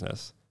be in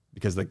business,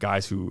 because the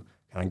guys who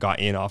kind of got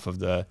in off of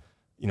the,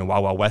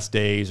 Wild Wild West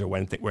days, or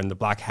when the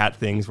black hat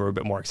things were a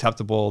bit more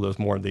acceptable, there's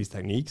more of these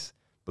techniques,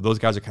 but those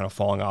guys are kind of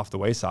falling off the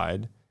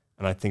wayside.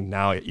 And I think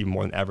now, even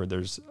more than ever,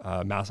 there's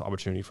a massive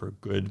opportunity for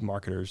good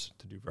marketers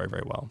to do very,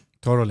 very well.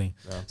 Totally.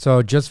 Yeah.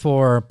 So just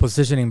for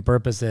positioning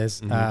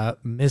purposes,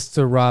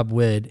 Mr. Rob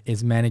Whitt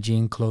is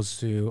managing close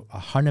to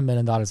 $100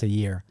 million a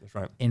year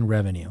in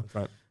revenue. That's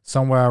right.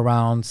 Somewhere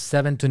around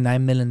 $7 to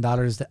 $9 million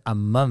a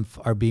month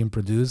are being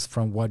produced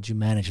from what you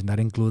manage. And that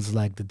includes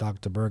like the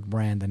Dr. Berg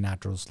brand, the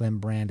Natural Slim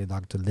brand, the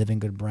Dr. Living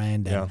Good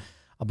brand, and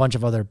a bunch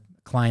of other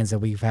clients that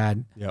we've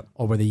had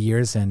over the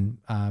years. And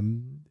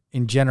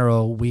in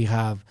general, we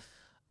have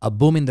a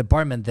booming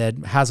department that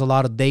has a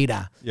lot of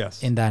data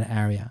in that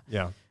area.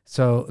 Yeah.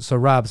 So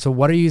Rob,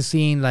 what are you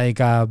seeing, like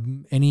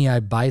any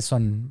advice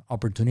on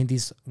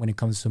opportunities when it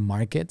comes to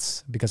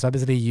markets? Because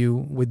obviously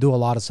we do a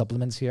lot of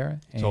supplements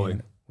here,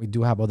 and we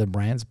do have other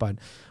brands, but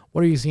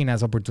what are you seeing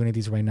as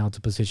opportunities right now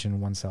to position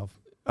oneself?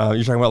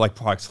 You're talking about like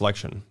product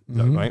selection,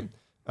 right?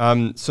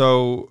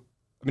 So,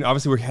 I mean,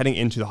 obviously we're heading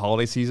into the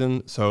holiday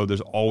season, so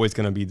there's always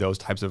going to be those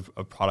types of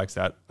products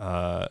that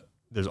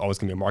there's always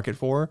going to be a market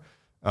for.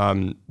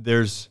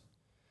 There's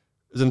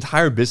an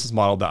entire business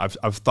model that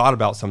I've thought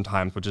about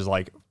sometimes, which is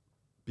like,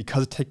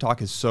 because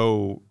TikTok is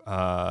so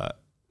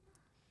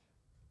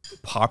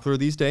popular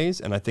these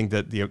days, and I think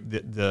that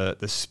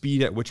the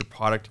speed at which a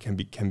product can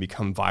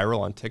become viral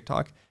on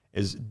TikTok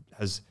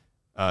has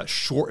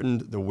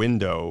shortened the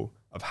window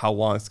of how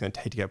long it's going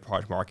to take to get a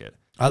product to market.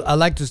 I'd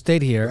like to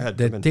state here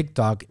that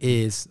TikTok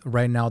is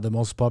right now the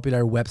most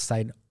popular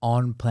website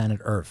on planet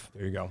Earth.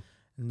 There you go.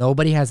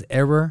 Nobody has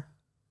ever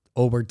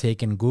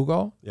overtaken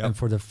Google, and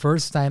for the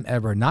first time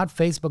ever, not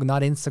Facebook,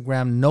 not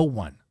Instagram, no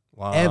one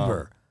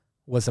ever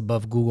was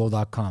above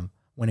Google.com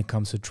when it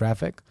comes to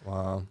traffic.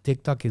 Wow.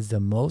 TikTok is the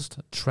most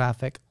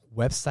traffic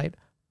website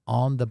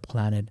on the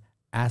planet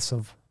as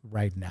of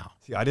right now.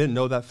 See, I didn't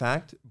know that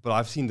fact, but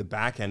I've seen the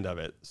back end of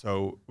it.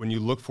 So when you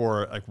look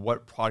for like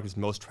what product is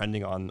most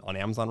trending on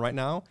Amazon right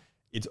now,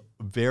 it's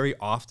very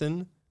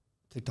often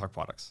TikTok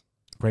products.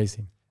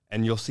 Crazy.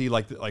 And you'll see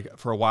like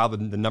for a while, the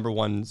number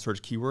one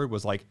search keyword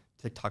was like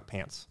TikTok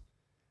pants.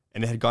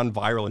 And it had gone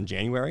viral in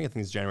January. I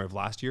think it's January of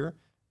last year.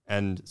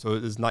 And so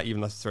it is not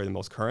even necessarily the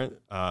most current,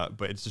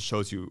 but it just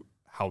shows you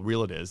how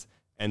real it is.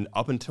 And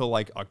up until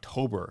like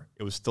October,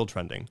 it was still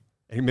trending.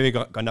 It maybe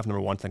got enough number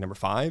one to like number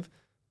 5,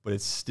 but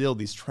it's still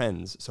these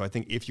trends. So I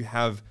think if you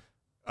have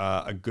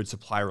a good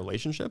supplier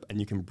relationship and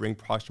you can bring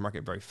products to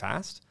market very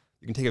fast,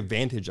 you can take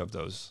advantage of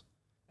those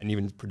and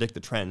even predict the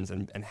trends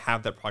and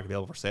have that product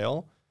available for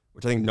sale,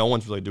 which I think no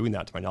one's really doing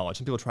that to my knowledge.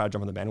 Some people try to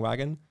jump on the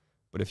bandwagon,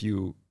 but if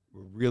you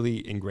were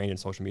really ingrained in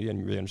social media and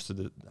you really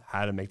understood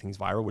how to make things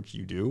viral, which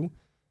you do,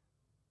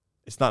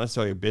 it's not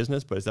necessarily a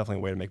business, but it's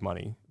definitely a way to make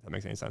money, if that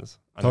makes any sense.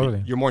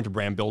 Totally. You're more into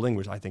brand building,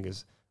 which I think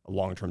is a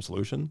long-term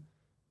solution,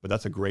 but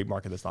that's a great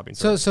market that's not being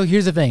served. So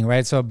here's the thing,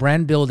 right? So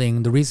brand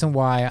building, the reason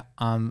why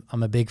I'm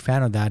a big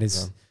fan of that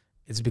is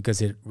it's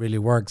because it really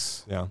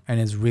works and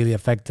it's really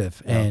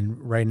effective. Yeah.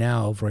 And right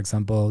now, for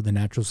example, the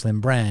Natural Slim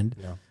brand,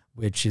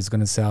 which is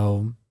going to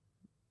sell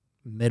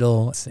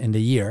middle in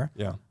the year,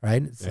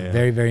 right? It's a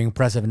very, very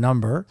impressive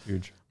number.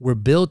 Huge. We're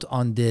built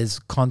on this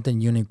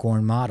content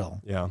unicorn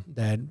model.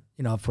 That,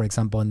 for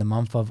example, in the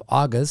month of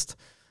August,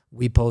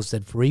 we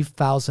posted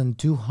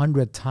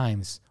 3,200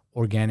 times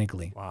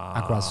organically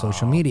across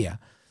social media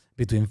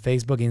between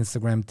Facebook,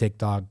 Instagram,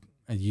 TikTok,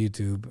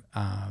 YouTube,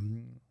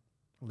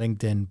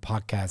 LinkedIn,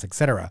 podcasts,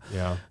 etc.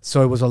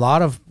 So it was a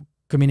lot of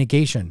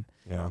communication.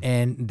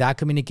 And that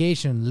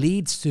communication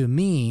leads to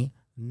me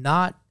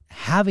not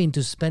having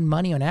to spend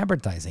money on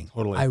advertising.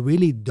 I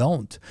really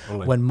don't.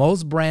 When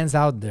most brands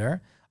out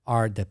there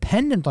are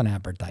dependent on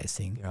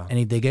advertising, and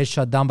if they get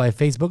shut down by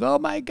Facebook, oh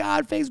my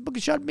God,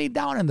 Facebook shut me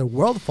down, and the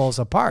world falls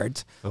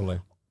apart.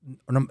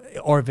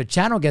 Or if a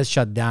channel gets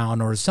shut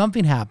down or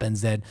something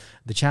happens that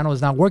the channel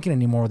is not working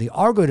anymore, the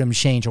algorithm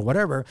change or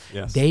whatever,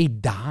 they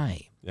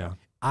die.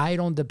 I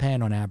don't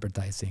depend on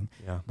advertising.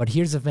 But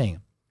here's the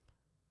thing.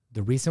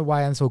 The reason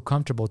why I'm so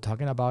comfortable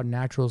talking about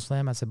Natural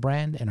Slim as a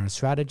brand and our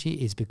strategy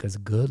is because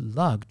good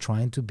luck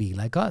trying to be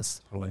like us.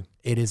 Totally.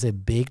 It is a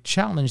big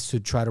challenge to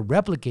try to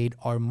replicate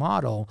our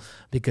model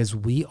because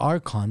we are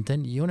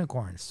content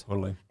unicorns.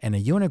 Totally. And a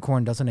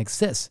unicorn doesn't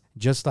exist.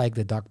 Just like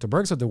the Dr.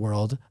 Bergs of the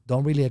world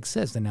don't really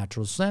exist. The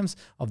Natural Slims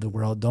of the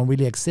world don't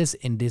really exist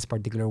in this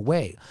particular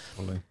way.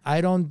 Totally. I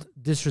don't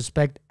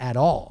disrespect at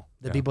all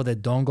the people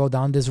that don't go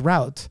down this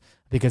route,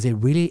 because it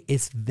really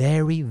is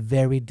very,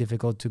 very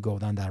difficult to go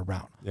down that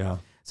route. Yeah.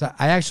 So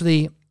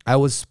I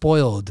was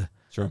spoiled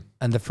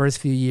in the first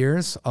few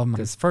years of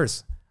my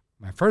first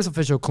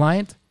official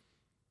client.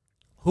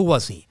 Who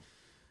was he?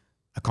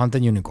 A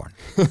content unicorn.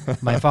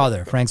 My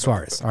father, Frank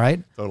Suarez. All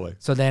right. Totally.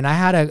 So then I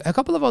had a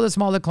couple of other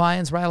smaller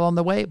clients right along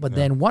the way. But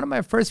then one of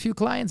my first few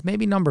clients,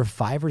 maybe number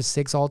 5 or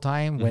 6 all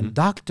time, when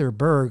Dr.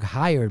 Berg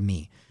hired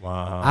me.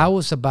 Wow.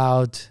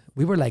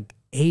 We were like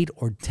 8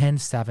 or 10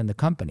 staff in the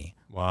company.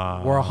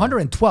 Wow. We're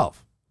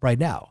 112 right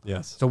now.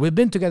 Yes. So we've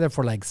been together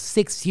for like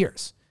 6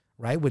 years,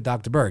 right? With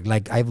Dr. Berg.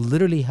 Like I've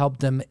literally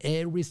helped him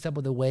every step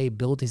of the way,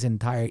 build his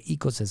entire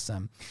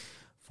ecosystem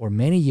for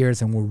many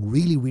years. And we're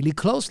really, really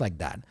close like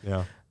that.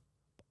 Yeah.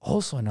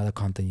 Also another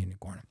content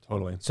unicorn.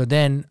 Totally. So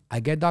then I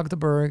get Dr.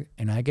 Berg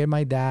and I get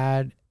my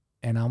dad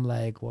and I'm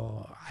like,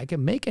 well, I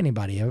can make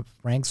anybody a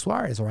Frank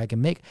Suarez, or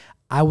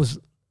I was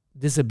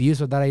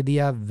disabused of that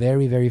idea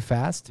very, very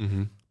fast.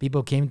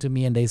 People came to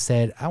me and they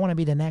said, I want to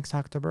be the next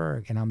Dr.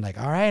 Berg. And I'm like,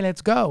 all right,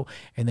 let's go.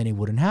 And then it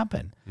wouldn't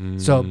happen.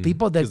 So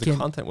people that the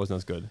content wasn't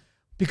as good.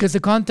 Because the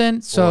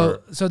content,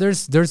 so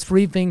there's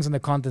 3 things on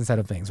the content side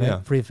of things, right?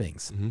 Yeah. 3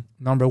 things.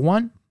 Number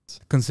 1,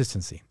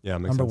 consistency. Yeah,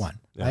 makes Number sense. 1,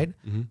 Yeah.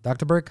 right?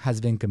 Dr. Berg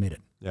has been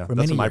committed. Yeah, for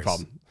that's many my years,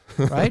 problem.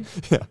 Right?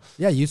 Yeah.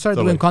 Yeah, you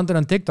started doing content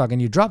on TikTok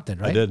and you dropped it,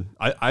 right? I did.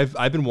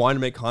 I've been wanting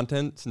to make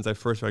content since I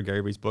first read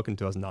Gary Vee's book in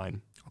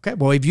 2009. Okay,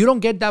 well, if you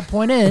don't get that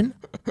point in,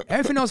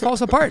 everything else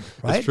falls apart,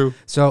 right? That's true.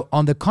 So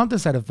on the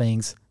content side of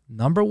things,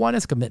 number 1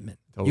 is commitment.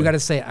 Totally. You got to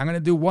say, I'm going to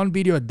do 1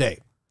 video a day.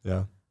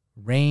 Yeah.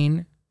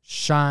 Rain,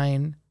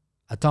 shine,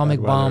 atomic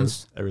Bad weather,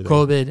 bombs, everything.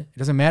 COVID, it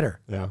doesn't matter.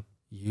 Yeah.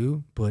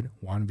 You put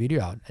 1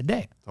 video out a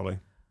day. Totally.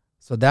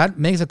 So that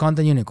makes a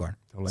content unicorn.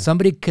 Totally.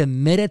 Somebody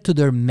committed to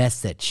their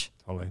message.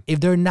 Totally. If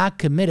they're not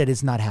committed,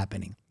 it's not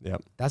happening.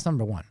 Yep. That's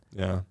number 1.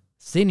 Yeah.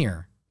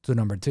 Senior to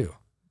number 2.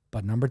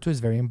 But number 2 is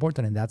very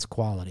important, and that's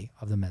quality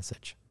of the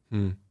message.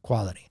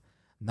 Quality.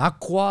 Not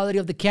quality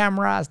of the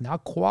cameras,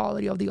 not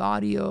quality of the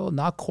audio,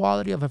 not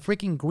quality of a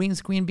freaking green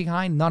screen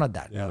behind, none of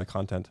that. Yeah, the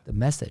content. The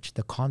message,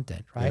 the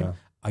content, right? Yeah.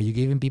 Are you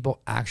giving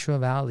people actual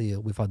value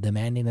without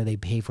demanding that they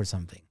pay for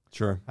something?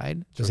 Sure. Right?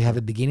 Does it have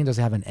a beginning? Does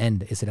it have an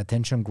end? Is it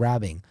attention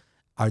grabbing?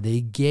 Are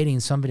they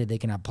getting something that they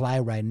can apply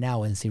right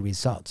now and see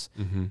results?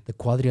 The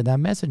quality of that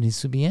message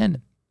needs to be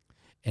in.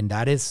 And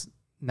that is,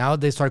 now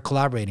they start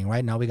collaborating,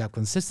 right? Now we got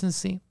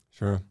consistency.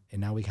 Sure. And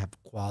now we have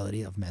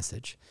quality of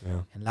message.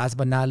 Yeah. And last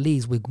but not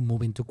least, we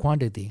move into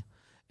quantity.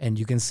 And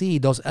you can see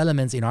those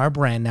elements in our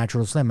brand,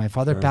 Natural Slim. My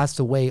father passed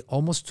away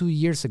almost 2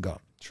 years ago.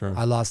 Sure.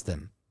 I lost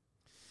him.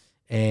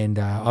 And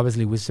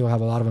obviously, we still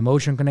have a lot of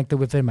emotion connected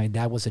with it. My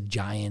dad was a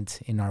giant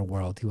in our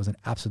world. He was an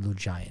absolute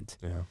giant.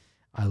 Yeah.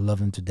 I love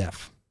him to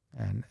death.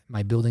 And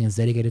my building is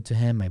dedicated to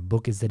him. My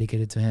book is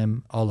dedicated to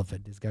him. All of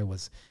it. This guy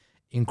was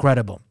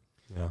incredible.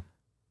 Yeah.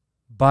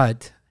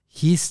 But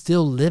he's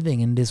still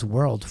living in this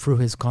world through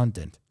his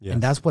content. Yes.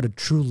 And that's what a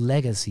true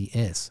legacy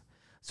is.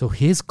 So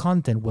his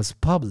content was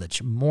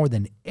published more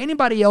than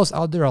anybody else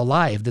out there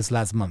alive this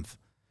last month.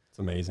 It's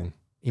amazing.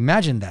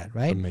 Imagine that,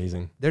 right? It's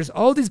amazing. There's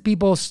all these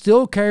people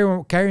still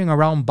carrying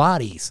around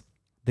bodies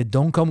that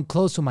don't come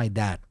close to my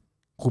dad,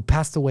 who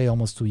passed away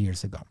almost 2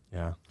 years ago.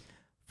 Yeah.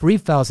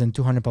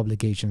 3,200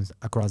 publications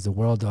across the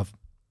world of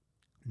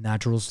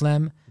Natural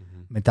Slim,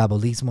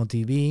 Metabolismo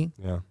TV,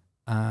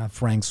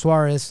 Frank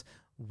Suarez.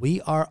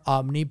 We are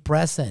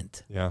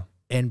omnipresent. Yeah.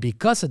 And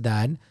because of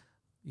that,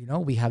 you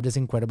know, we have this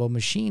incredible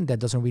machine that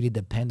doesn't really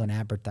depend on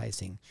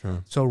advertising.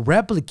 Sure. So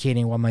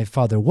replicating what my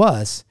father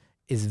was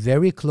is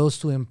very close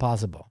to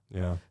impossible.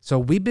 Yeah. So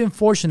we've been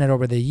fortunate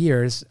over the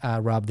years,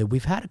 Rob, that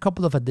we've had a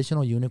couple of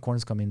additional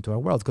unicorns come into our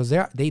world because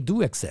they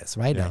do exist,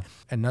 right? Yeah.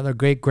 Another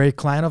great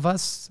client of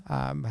us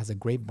has a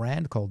great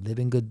brand called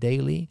Living Good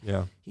Daily.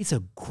 Yeah. He's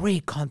a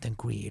great content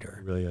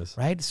creator. It really is.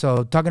 Right?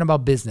 So talking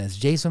about business,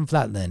 Jason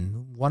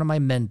Flatland, one of my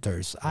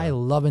mentors. Yeah. I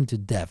love him to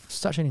death.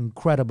 Such an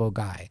incredible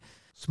guy.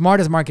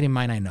 Smartest marketing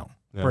mind I know,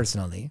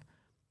 personally.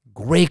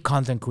 Great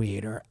content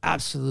creator,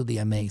 absolutely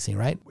amazing,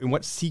 right? In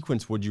what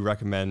sequence would you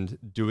recommend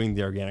doing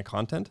the organic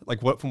content? Like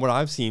from what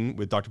I've seen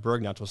with Dr.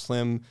 Berg, Natural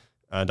Slim,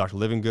 Dr.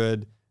 Living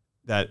Good,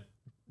 that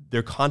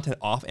their content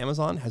off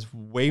Amazon has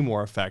way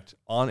more effect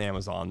on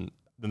Amazon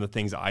than the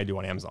things that I do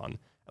on Amazon.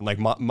 And like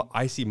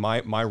I see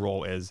my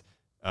role is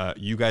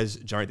you guys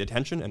generate the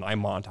attention and I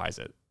monetize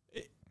it.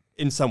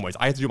 In some ways,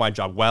 I have to do my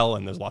job well,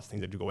 and there's lots of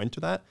things that do go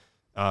into that.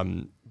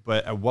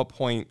 But at what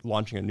point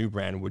launching a new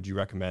brand would you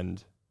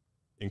recommend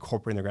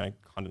incorporating the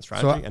organic content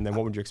strategy, and then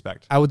what would you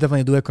expect? I would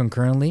definitely do it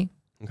concurrently.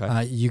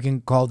 Okay. You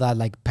can call that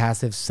like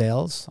passive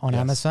sales on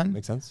Amazon.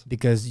 Makes sense.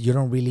 Because you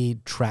don't really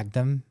track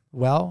them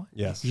well,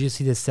 yes, you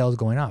see the sales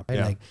going up, right?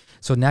 Yeah. Like,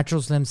 so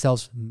Natural Slim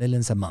sells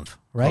millions a month,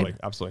 right? Totally.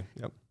 Absolutely.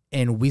 Yep.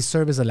 And we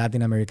service a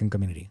Latin American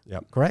community.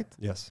 Yep. Correct?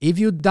 Yes. If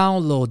you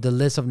download the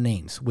list of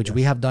names, which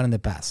we have done in the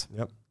past,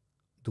 yep.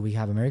 do we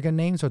have American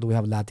names or do we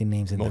have Latin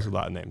names in there? Mostly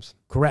Latin names.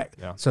 Correct.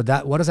 Yeah. So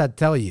that, what does that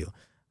tell you?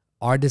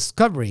 Our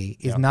discovery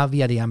is not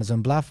via the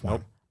Amazon platform.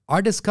 Nope.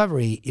 Our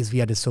discovery is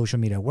via the social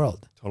media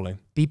world. Totally.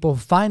 People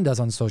find us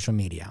on social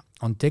media.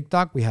 On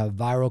TikTok, we have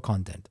viral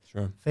content.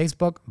 Sure.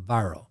 Facebook,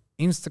 viral.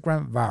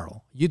 Instagram,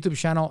 viral. YouTube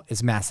channel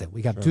is massive.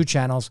 We have 2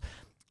 channels,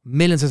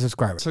 millions of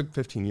subscribers. It took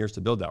 15 years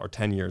to build that, or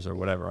 10 years or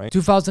whatever, right?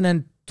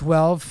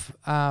 2012,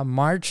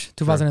 March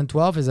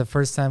 2012 is the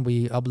first time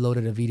we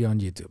uploaded a video on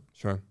YouTube.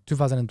 Sure.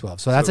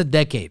 2012. So that's a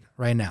decade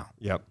right now.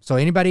 Yep. So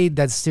anybody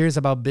that's serious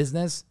about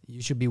business,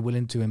 you should be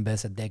willing to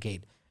invest a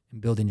decade in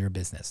building your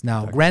business.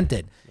 Now,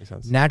 granted,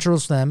 Natural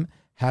Slim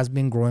has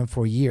been growing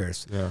for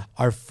years. Yeah.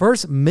 Our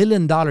first $1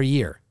 million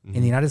year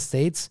in the United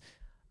States,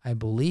 I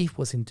believe,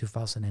 was in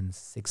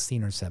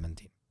 2016 or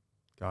 17.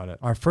 Got it.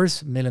 Our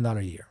first $1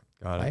 million year.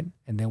 Got right? it.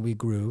 And then we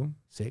grew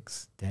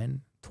 6,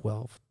 10,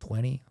 12,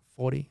 20,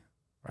 40,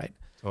 right?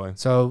 Totally.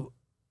 So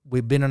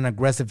we've been on an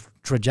aggressive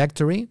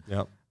trajectory.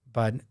 Yep.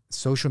 But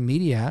social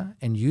media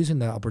and using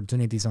the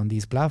opportunities on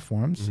these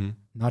platforms,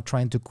 not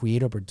trying to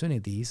create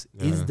opportunities,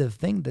 is the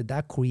thing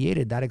that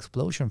created that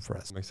explosion for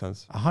us. Makes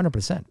sense.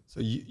 100%. So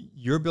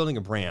you're building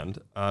a brand.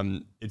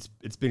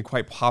 It's been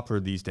quite popular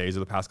these days,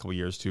 over the past couple of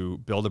years, to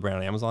build a brand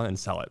on Amazon and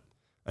sell it.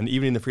 And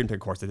even in the Freedom Tech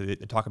course, they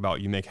talk about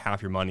you make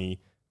half your money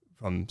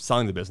from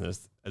selling the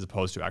business as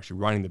opposed to actually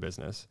running the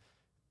business.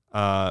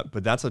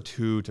 But that's a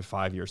 2 to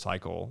 5 year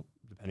cycle,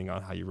 depending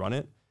on how you run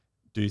it.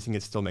 Do you think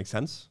it still makes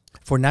sense?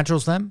 For Natural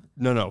Slim?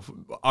 No.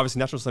 Obviously,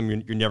 Natural Slim,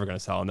 you're never going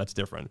to sell, and that's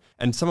different.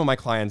 And some of my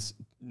clients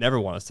never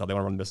want to sell. They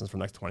want to run the business for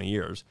the next 20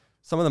 years.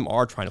 Some of them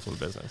are trying to flip a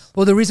business.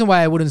 Well, the reason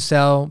why I wouldn't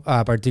sell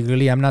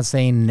particularly, I'm not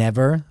saying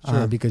never,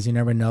 because you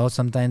never know.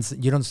 Sometimes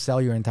you don't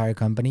sell your entire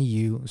company.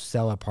 You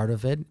sell a part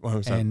of it,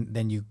 100%. and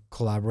then you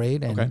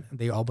collaborate, and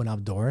they open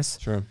up doors.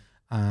 Sure.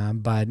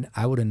 But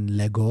I wouldn't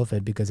let go of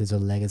it because it's a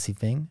legacy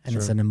thing and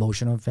it's an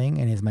emotional thing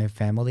and it's my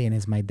family and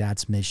it's my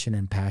dad's mission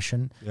and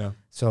passion. Yeah.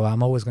 So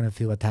I'm always going to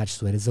feel attached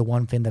to it. It's the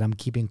one thing that I'm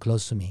keeping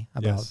close to me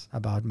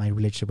about my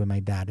relationship with my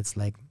dad. It's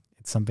like,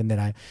 it's something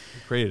that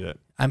You created it.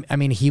 I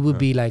mean, he would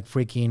be like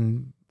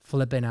freaking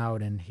flipping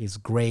out and his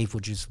grave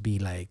would just be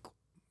like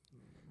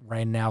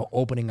right now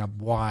opening up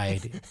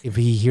wide if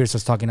he hears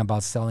us talking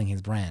about selling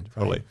his brand.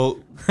 Right?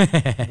 Totally.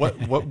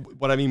 Well,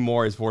 what I mean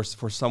more is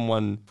for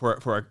someone,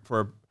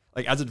 for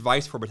like as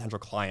advice for a potential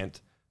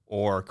client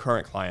or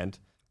current client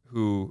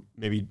who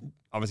maybe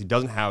obviously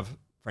doesn't have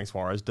Frank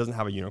Suarez, doesn't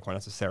have a unicorn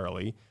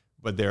necessarily,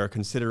 but they're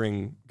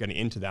considering getting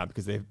into that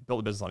because they've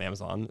built a business on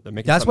Amazon. They're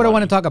making That's what money. I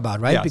want to talk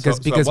about, right? Yeah,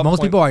 because so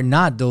most people are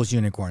not those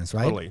unicorns,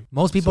 right? Totally.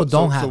 Most people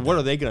don't have. So what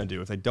are they going to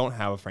do if they don't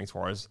have a Frank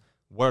Suarez?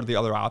 What are the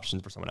other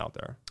options for someone out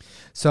there?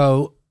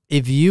 So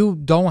if you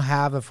don't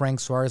have a Frank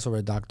Suarez or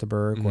a Dr.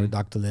 Berg or a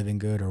Dr. Living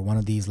Good or one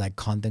of these like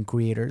content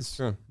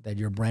creators that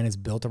your brand is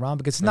built around,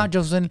 because it's not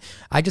just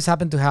I just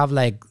happen to have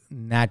like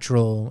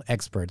natural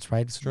experts,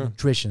 right? It's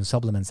nutrition,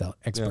 supplements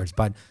experts,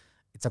 but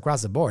it's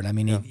across the board. I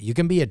mean, you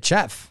can be a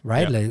chef,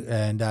 right? Like,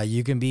 and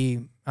you can be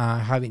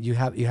you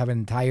have an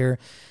entire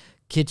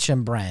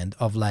kitchen brand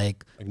of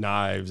like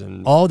knives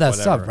and all that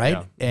stuff, right?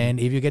 Yeah. And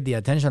if you get the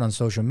attention on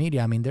social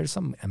media, I mean, there's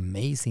some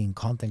amazing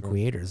content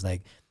creators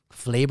like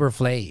Flavor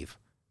Flav.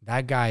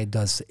 That guy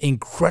does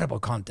incredible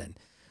content.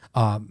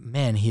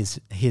 Man, his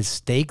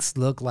steaks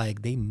look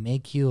like they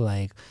make you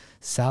like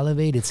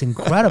salivate. It's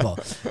incredible.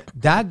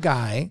 That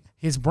guy,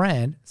 his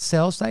brand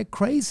sells like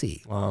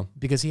crazy. Wow.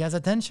 Because he has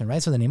attention,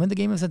 right? So the name of the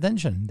game is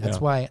attention.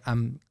 That's why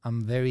I'm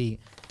very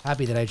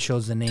happy that I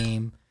chose the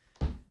name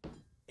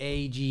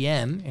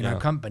AGM in our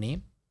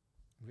company.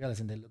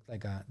 Realizing they look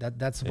like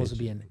that's supposed to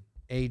be an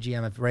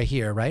AGM right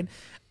here, right?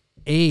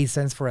 A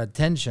stands for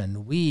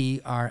attention.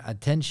 We are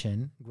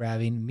attention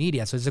grabbing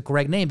media. So it's the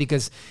correct name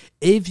because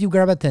if you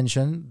grab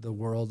attention, the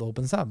world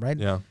opens up, right?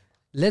 Yeah.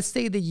 Let's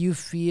say that you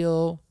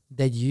feel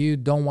that you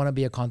don't want to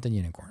be a content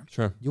unicorn.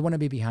 Sure. You want to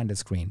be behind the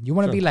screen. You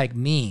want to be like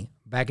me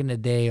back in the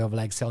day of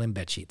like selling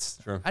bed sheets.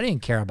 Sure. I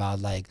didn't care about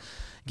like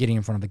getting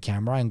in front of the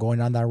camera and going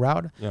down that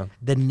route. Yeah.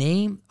 The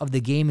name of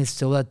the game is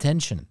still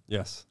attention.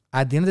 Yes.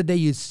 At the end of the day,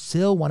 you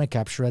still want to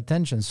capture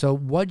attention. So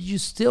what you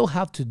still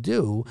have to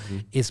do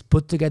is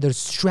put together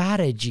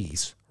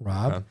strategies,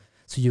 Rob,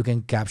 so you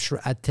can capture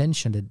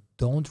attention that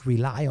don't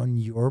rely on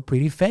your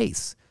pretty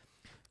face.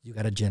 You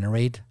got to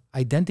generate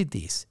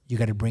identities. You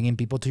got to bring in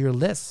people to your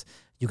list.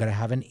 You got to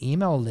have an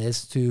email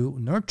list to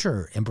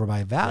nurture and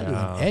provide value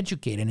and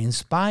educate and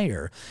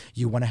inspire.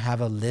 You want to have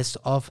a list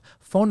of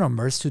phone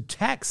numbers to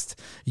text.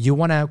 You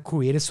want to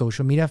create a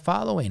social media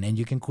following, and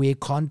you can create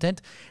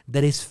content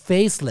that is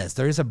faceless.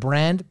 There is a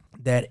brand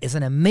that is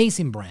an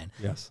amazing brand.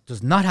 Yes.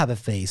 Does not have a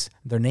face.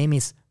 Their name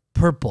is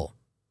Purple.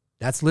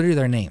 That's literally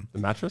their name. The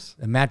mattress?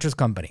 A mattress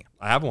company.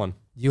 I have one.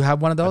 You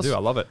have one of those? I do. I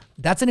love it.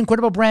 That's an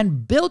incredible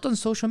brand built on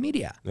social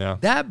media. Yeah.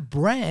 That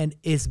brand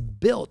is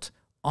built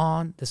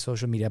on the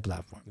social media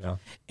platform. Yeah.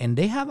 And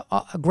they have,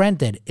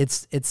 granted,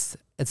 it's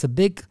a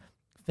big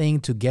thing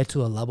to get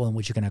to a level in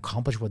which you can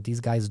accomplish what these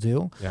guys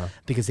do. Yeah.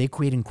 Because they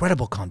create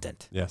incredible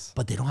content. Yes.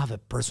 But they don't have a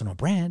personal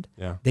brand.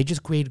 Yeah. They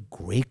just create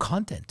great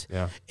content.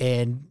 Yeah.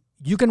 And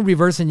you can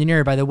reverse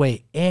engineer, by the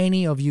way,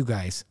 any of you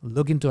guys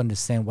looking to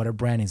understand what a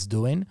brand is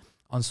doing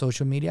on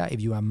social media.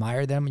 If you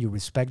admire them, you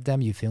respect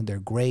them, you feel they're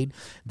great,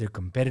 they're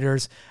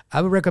competitors,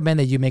 I would recommend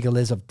that you make a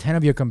list of 10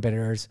 of your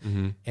competitors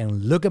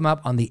and look them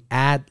up on the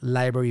ad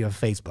library of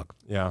Facebook.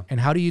 Yeah. And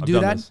how do you do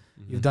that?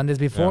 You've done this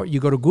before. You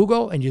go to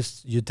Google and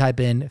you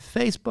type in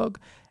Facebook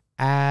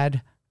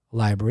ad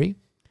library.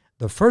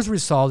 The first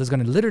result is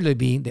going to literally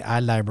be the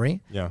ad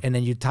library. Yeah. And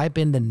then you type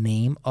in the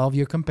name of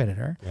your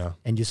competitor. Yeah.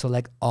 And you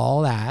select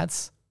all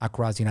ads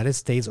across the United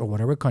States or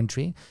whatever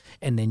country.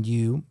 And then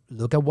you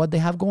look at what they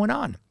have going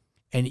on.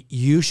 And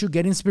you should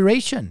get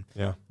inspiration.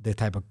 Yeah. The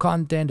type of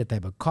content, the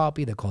type of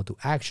copy, the call to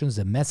actions,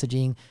 the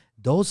messaging,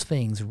 those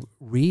things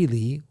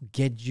really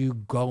get you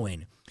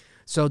going.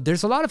 So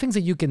there's a lot of things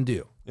that you can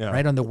do,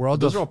 right, on the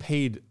world. Those are all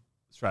paid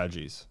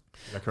strategies.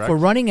 Is that correct? For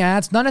running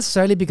ads, not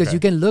necessarily, because you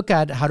can look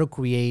at how to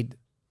create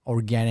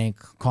organic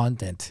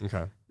content.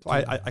 Okay. So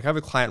I have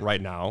a client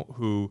right now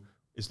who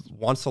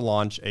wants to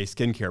launch a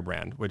skincare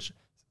brand, which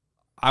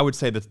I would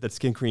say that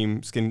skin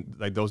cream,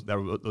 like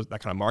that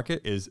kind of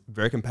market is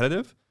very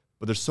competitive,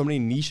 but there's so many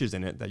niches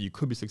in it that you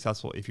could be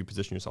successful if you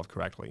position yourself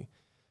correctly.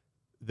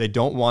 They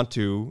don't want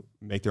to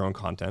make their own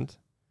content.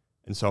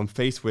 And so I'm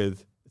faced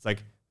with, it's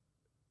like,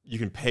 you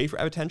can pay for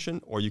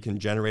attention or you can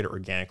generate it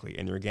organically.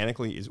 And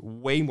organically is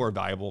way more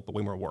valuable, but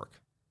way more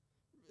work.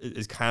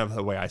 Is kind of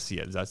the way I see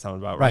it. Does that sound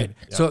about right?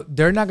 Yeah. So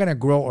they're not going to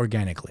grow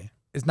organically.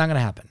 It's not going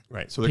to happen.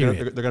 Right. So they're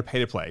going to pay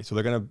to play. So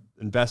they're going to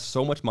invest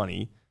so much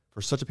money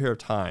for such a period of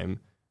time,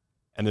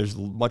 and there's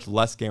much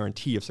less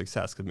guarantee of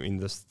success. Because I mean,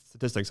 the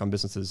statistics on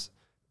businesses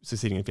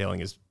succeeding and failing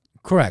is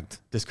correct.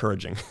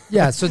 Discouraging.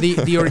 Yeah. So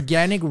the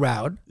organic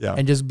route yeah.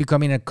 and just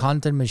becoming a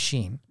content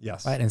machine.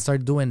 Yes. Right. And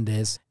start doing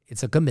this.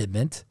 It's a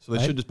commitment. So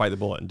they should just bite the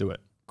bullet and do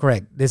it.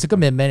 Correct. There's a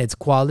commitment. It's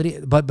quality.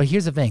 But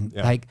here's the thing.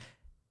 Yeah. Like,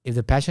 if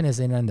the passion is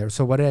in there,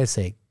 so what did I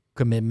say?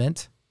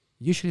 Commitment.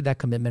 Usually that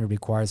commitment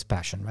requires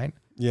passion, right?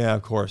 Yeah,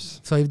 of course.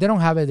 So if they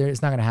don't have it there,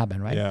 it's not going to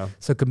happen, right? Yeah.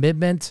 So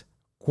commitment,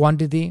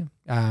 quantity,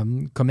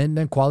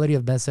 commitment, quality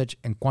of message,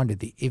 and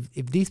quantity.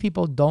 If these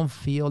people don't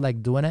feel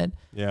like doing it,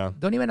 yeah,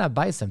 don't even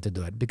advise them to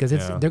do it, because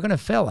they're going to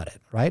fail at it,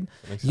 right?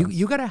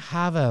 You got to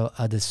have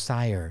a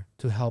desire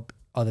to help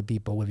other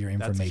people with your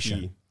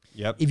information. That's key.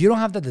 Yep. If you don't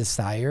have the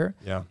desire,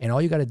 yeah, and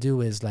all you got to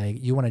do is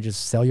like, you want to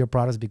just sell your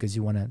products because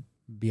you want to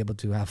be able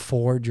to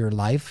afford your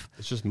life,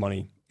 it's just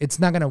money. It's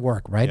not going to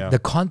work, right? Yeah. The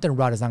content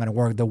route is not going to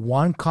work. The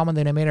one common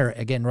denominator,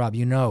 again, Rob,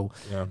 you know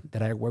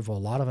that I work for a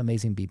lot of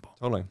amazing people.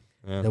 Totally.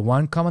 Yeah. The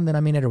one common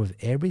denominator with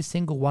every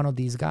single one of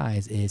these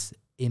guys is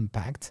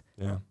impact,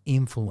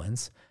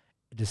 influence,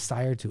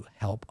 desire to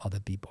help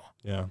other people.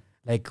 Yeah.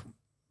 Like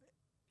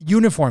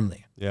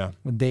uniformly. Yeah.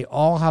 They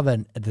all have a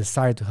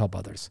desire to help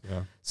others.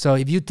 Yeah. So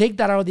if you take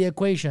that out of the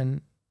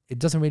equation, it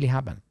doesn't really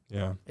happen.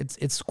 Yeah.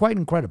 It's quite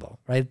incredible,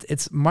 right?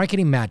 It's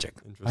marketing magic,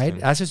 right?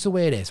 That's just the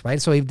way it is, right?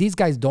 So if these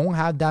guys don't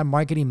have that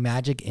marketing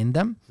magic in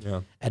them,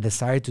 a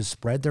desire to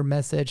spread their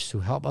message, to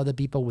help other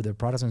people with their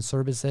products and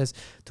services,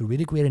 to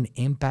really create an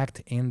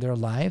impact in their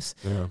lives,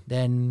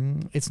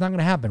 then it's not going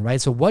to happen, right?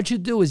 So what you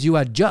do is you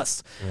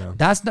adjust.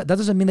 That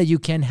doesn't mean that you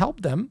can't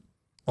help them.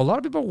 A lot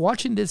of people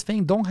watching this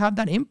thing don't have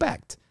that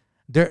impact.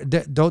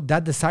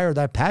 That desire,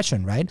 that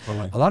passion, right?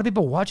 Totally. A lot of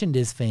people watching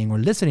this thing or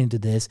listening to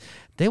this,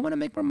 they want to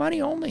make more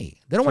money only.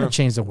 They don't want to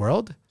change the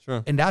world.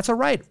 Sure. And that's all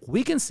right.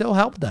 We can still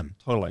help them.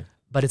 Totally.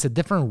 But it's a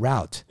different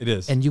route. It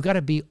is. And you got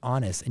to be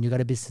honest and you got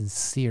to be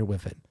sincere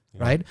with it,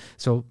 right?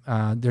 So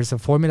there's a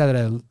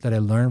formula that I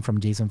learned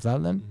from Jason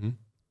Flatland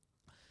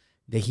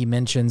that he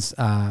mentions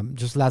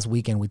just last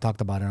weekend. We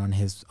talked about it on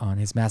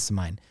his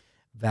mastermind.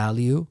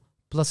 Value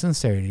plus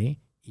sincerity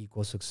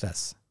equals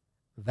success.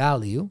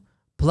 Value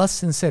plus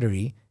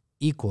sincerity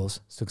equals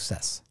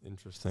success.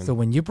 Interesting. So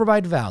when you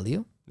provide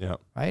value,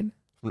 right,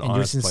 and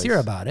you're sincere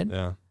about it,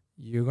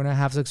 you're going to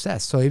have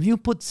success. So if you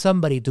put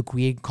somebody to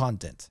create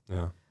content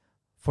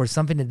for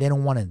something that they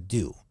don't want to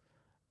do,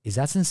 is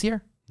that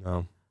sincere?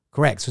 No.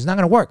 Correct. So it's not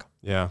going to work.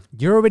 Yeah.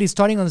 You're already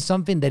starting on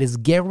something that is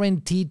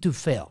guaranteed to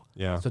fail.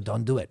 Yeah. So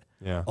don't do it.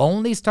 Yeah.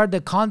 Only start the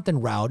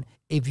content route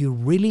if you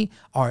really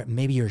are,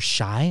 maybe you're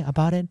shy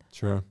about it,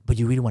 but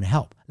you really want to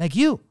help. Like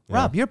you,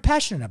 Rob, you're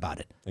passionate about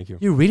it. Thank you.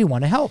 You really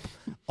want to help.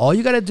 All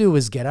you got to do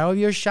is get out of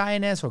your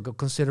shyness or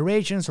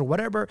considerations or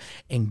whatever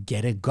and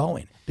get it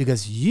going,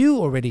 because you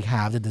already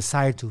have the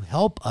desire to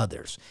help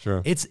others.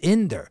 Sure. It's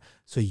in there.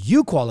 So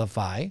you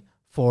qualify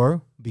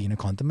for being a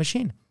content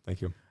machine.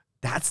 Thank you.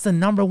 That's the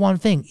number one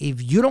thing.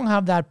 If you don't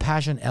have that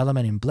passion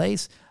element in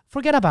place,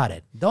 forget about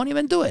it. Don't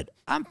even do it.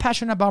 I'm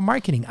passionate about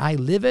marketing. I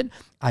live it.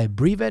 I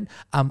breathe it.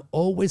 I'm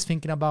always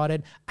thinking about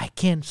it. I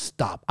can't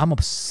stop. I'm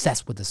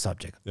obsessed with the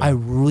subject. I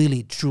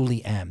really,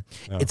 truly am.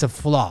 It's a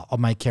flaw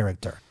of my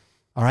character.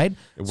 All right?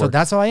 So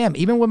that's how I am.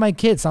 Even with my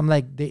kids, I'm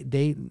like,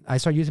 I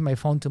start using my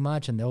phone too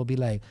much, and they'll be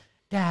like,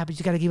 Dad, but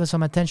you got to give us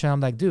some attention.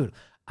 I'm like, dude,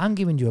 I'm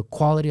giving you a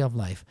quality of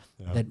life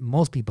that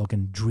most people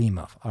can dream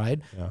of. All right.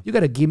 You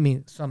got to give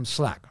me some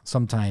slack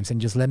sometimes and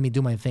just let me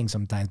do my thing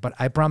sometimes. But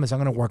I promise I'm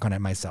going to work on it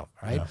myself.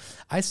 All right.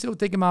 I still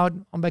take them out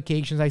on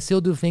vacations. I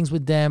still do things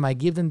with them. I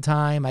give them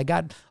time. I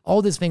got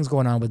all these things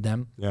going on with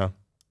them.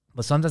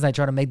 But sometimes I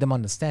try to make them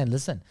understand,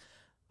 listen,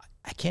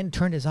 I can't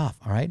turn this off.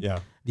 All right. Do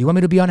you want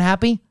me to be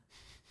unhappy?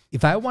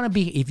 If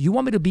you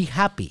want me to be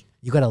happy,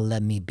 you got to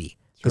let me be.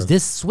 Because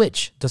this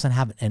switch doesn't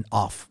have an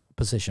off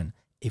position.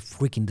 It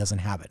freaking doesn't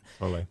have it.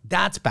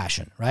 That's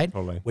passion, right?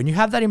 When you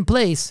have that in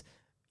place,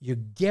 you're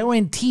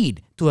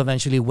guaranteed to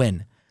eventually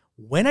win.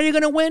 When are you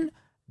going to win?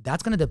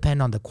 That's going to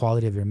depend on the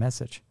quality of your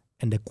message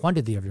and the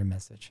quantity of your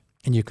message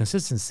and your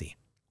consistency.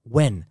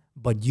 When?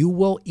 But you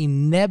will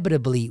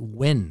inevitably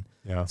win.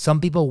 Some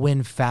people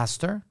win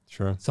faster.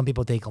 Some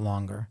people take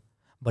longer.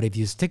 But if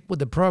you stick with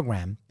the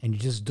program and you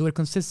just do it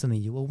consistently,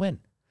 you will win.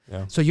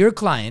 So your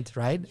client,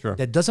 right,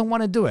 that doesn't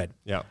want to do it,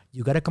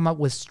 you got to come up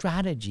with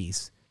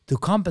strategies to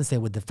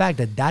compensate with the fact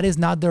that that is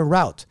not their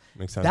route.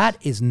 Makes sense. That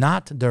is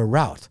not their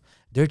route.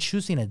 They're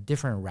choosing a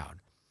different route.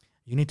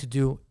 You need to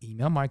do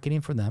email marketing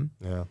for them,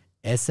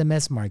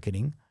 SMS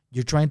marketing.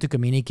 You're trying to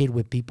communicate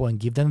with people and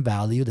give them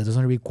value that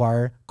doesn't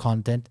require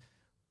content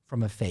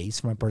from a face,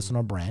 from a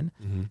personal brand.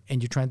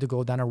 And you're trying to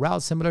go down a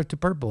route similar to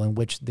Purple, in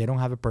which they don't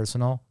have a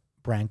personal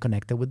brand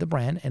connected with the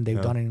brand, and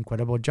they've done an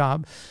incredible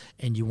job.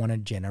 And you want to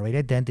generate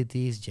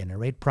identities,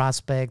 generate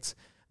prospects,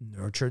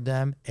 nurture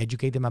them,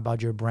 educate them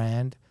about your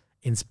brand,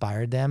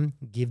 inspire them,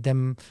 give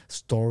them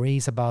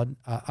stories about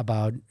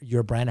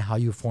your brand, how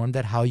you formed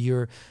that, how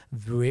you're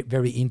very,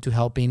 very into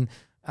helping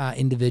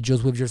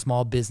individuals with your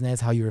small business,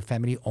 how you're a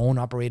family-owned,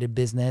 operated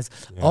business.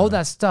 All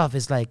that stuff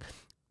is like,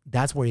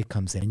 that's where it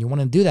comes in. And you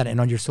want to do that. And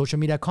on your social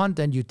media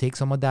content, you take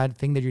some of that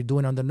thing that you're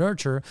doing on the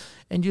nurture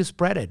and you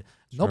spread it.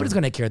 Nobody's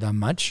going to care that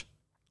much,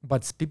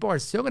 but people are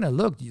still going to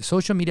look.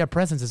 Social media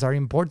presences are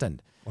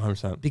important.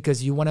 100%.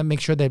 Because you want to make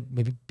sure that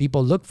maybe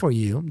people look for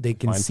you, they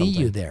can see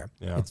you there.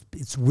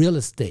 It's real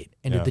estate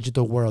in the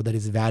digital world that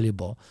is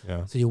valuable.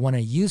 So you want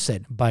to use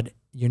it, but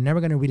you're never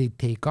going to really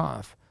take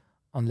off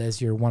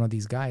unless you're one of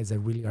these guys that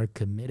really are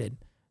committed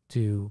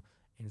to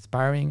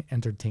inspiring,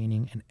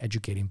 entertaining, and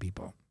educating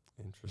people.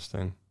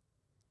 Interesting.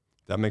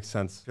 That makes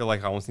sense. I feel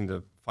like I almost need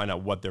to find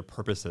out what their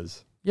purpose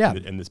is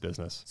in this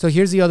business. So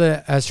here's the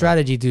other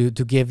strategy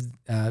to give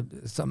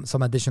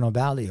some additional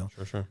value.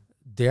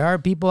 There are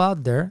people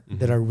out there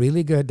that are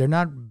really good. They're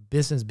not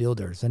business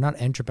builders. They're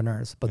not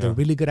entrepreneurs, but they're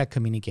really good at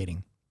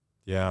communicating.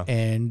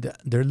 And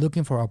they're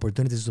looking for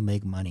opportunities to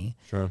make money.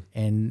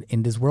 And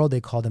in this world,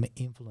 they call them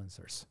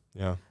influencers.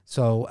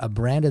 So a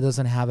brand that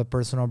doesn't have a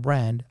personal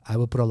brand, I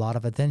would put a lot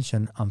of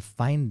attention on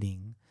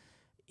finding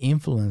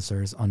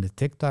influencers on the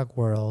TikTok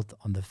world,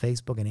 on the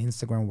Facebook and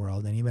Instagram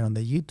world, and even on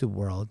the YouTube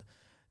world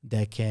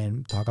that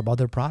can talk about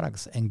their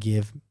products and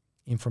give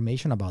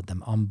information about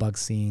them,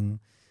 unboxing,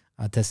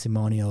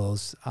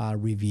 testimonials,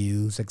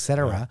 reviews,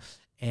 etc.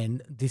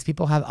 And these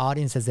people have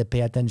audiences that pay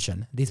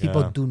attention. These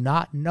people do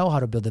not know how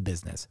to build a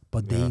business,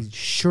 but they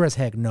sure as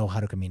heck know how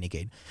to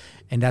communicate.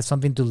 And that's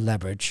something to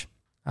leverage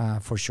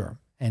for sure.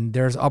 And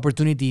there's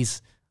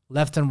opportunities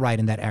left and right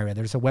in that area.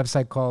 There's a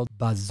website called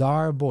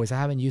Bazaar Voice. I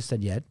haven't used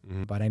it yet,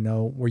 but I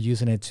know we're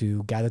using it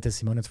to gather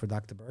testimonials for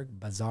Dr. Berg.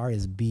 Bazaar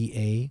is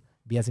B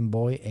as in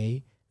boy,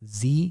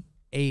 A-Z-A-A-R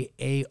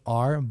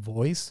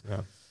Voice.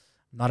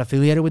 Not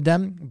affiliated with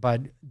them,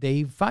 but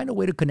they find a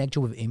way to connect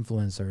you with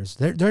influencers.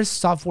 There's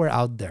software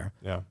out there,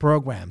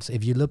 programs.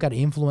 If you look at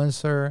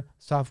influencer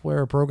software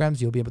or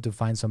programs, you'll be able to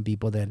find some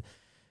people that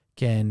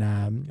can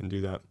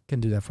do that. Can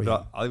do that for you.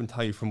 I'll even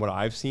tell you from what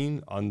I've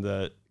seen on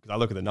the, because I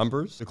look at the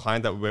numbers, the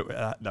client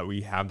that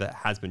we have that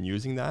has been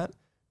using that,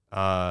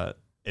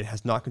 it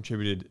has not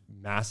contributed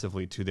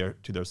massively to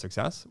their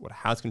success. What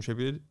has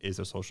contributed is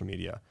their social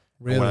media.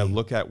 Really? And when I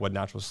look at what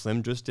Natural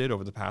Slim just did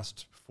over the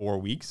past 4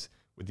 weeks,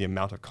 with the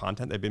amount of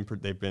content they've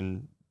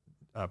been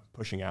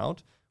pushing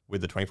out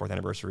with the 24th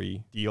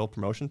anniversary deal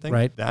promotion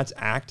thing, that's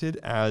acted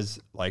as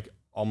like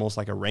almost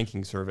like a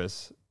ranking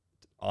service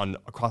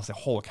across the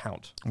whole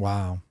account.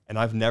 Wow. And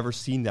I've never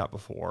seen that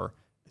before.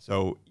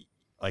 So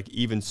like,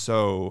 even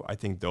so, I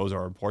think those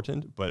are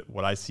important, but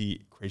what I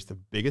see creates the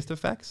biggest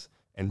effects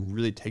and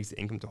really takes the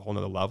income to a whole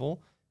nother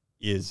level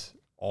is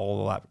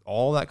all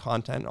that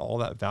content, all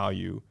that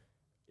value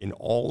in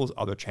all those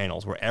other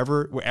channels.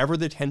 Wherever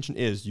the attention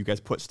is, you guys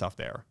put stuff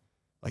there.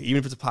 Like, even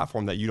if it's a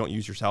platform that you don't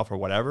use yourself or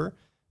whatever,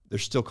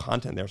 there's still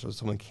content there so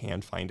someone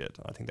can find it.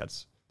 And I think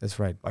that's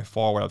right. By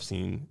far what I've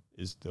seen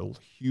is the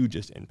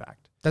hugest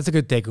impact. That's a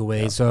good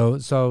takeaway.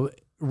 So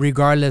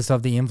regardless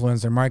of the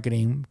influencer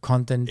marketing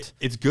content,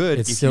 it's good.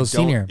 It's still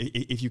senior.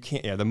 If you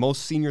can't, the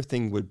most senior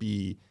thing would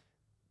be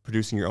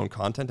producing your own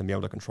content and be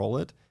able to control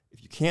it.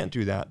 If you can't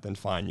do that, then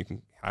fine, you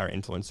can hire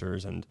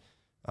influencers and,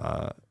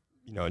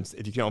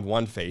 if you can have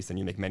one face, then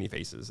you make many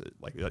faces.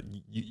 Like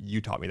you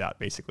taught me that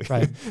basically.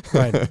 Right.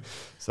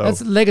 So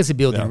that's legacy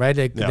building,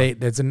 right?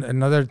 That's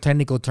another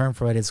technical term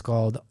for it. It's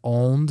called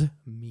owned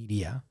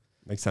media.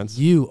 Makes sense.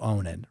 You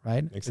own it,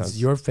 right? Makes it's sense.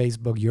 your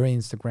Facebook, your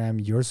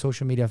Instagram, your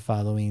social media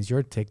followings,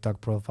 your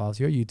TikTok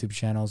profiles, your YouTube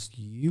channels.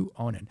 You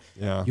own it.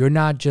 Yeah. You're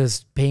not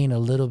just paying a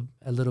little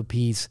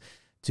piece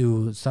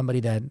to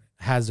somebody that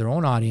has their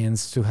own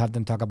audience to have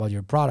them talk about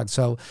your product.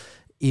 So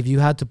if you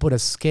had to put a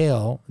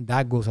scale,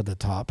 that goes at the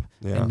top.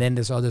 Yeah. And then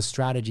there's other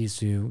strategies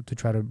to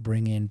try to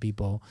bring in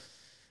people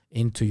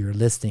into your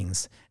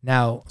listings.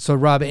 Now, so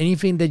Rob,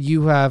 anything that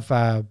you have,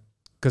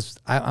 because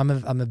I'm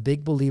a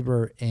big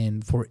believer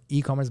in, for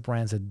e-commerce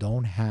brands that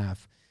don't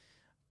have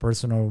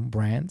personal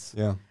brands,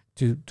 Yeah.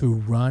 to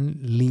run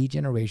lead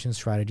generation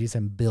strategies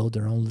and build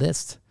their own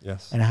list.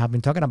 Yes. And I have been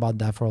talking about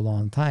that for a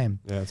long time.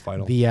 Yeah, it's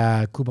vital.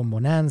 Via coupon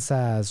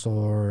bonanzas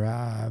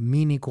or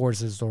mini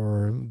courses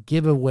or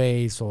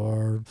giveaways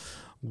or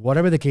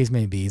whatever the case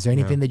may be. Is there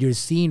anything that you're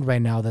seeing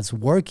right now that's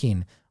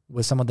working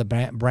with some of the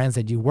brands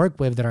that you work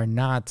with that are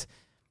not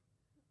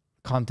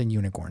content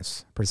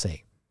unicorns per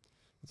se?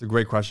 It's a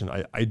great question.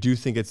 I do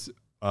think it's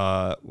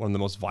one of the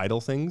most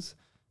vital things.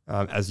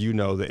 As you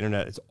know, the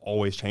internet is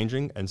always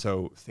changing, and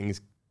so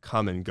things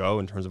come and go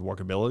in terms of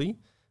workability.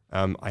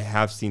 I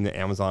have seen that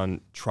Amazon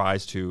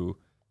tries to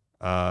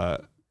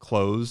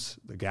close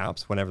the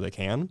gaps whenever they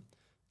can.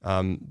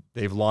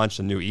 They've launched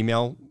a new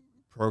email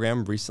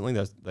program recently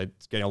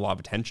that's getting a lot of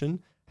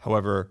attention.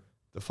 However,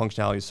 the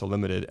functionality is so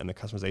limited and the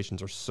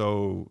customizations are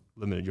so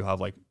limited. You have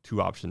like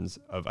 2 options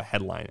of a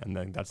headline and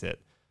then that's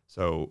it.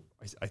 So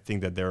I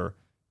think that they're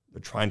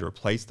trying to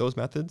replace those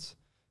methods.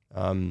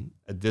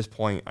 At this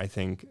point, I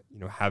think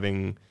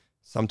having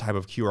some type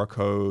of QR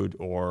code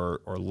or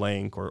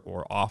link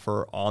or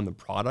offer on the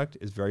product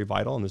is very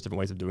vital, and there's different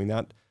ways of doing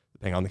that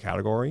depending on the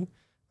category.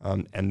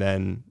 And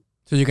then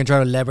so you can try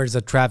to leverage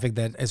the traffic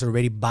that is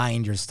already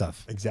buying your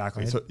stuff.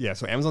 Exactly. Right?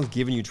 So Amazon's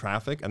giving you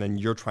traffic, and then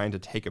you're trying to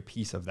take a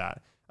piece of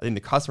that. I think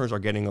the customers are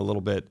getting a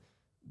little bit.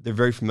 They're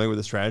very familiar with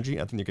the strategy.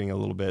 I think they're getting a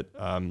little bit.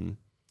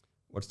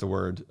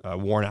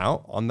 Worn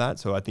out on that.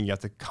 So I think you have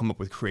to come up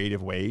with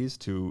creative ways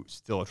to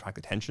still attract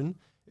attention.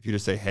 If you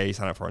just say, hey,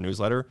 sign up for our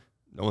newsletter,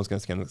 no one's going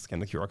to scan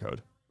the QR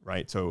code,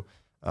 right? So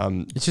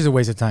it's just a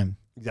waste of time.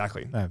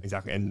 Exactly.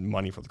 And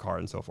money for the card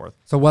and so forth.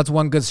 So what's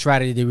one good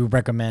strategy that we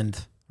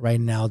recommend right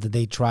now that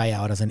they try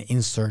out as an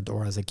insert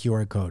or as a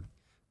QR code?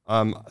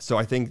 So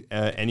I think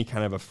any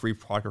kind of a free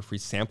product or free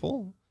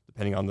sample,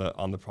 depending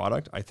on the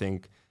product. I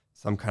think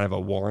some kind of a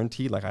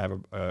warranty, like I have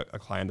a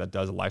client that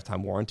does a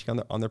lifetime warranty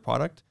on their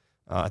product.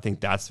 I think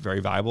that's very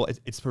valuable.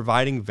 It's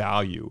providing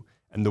value.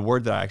 And the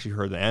word that I actually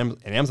heard an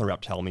Amazon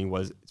rep tell me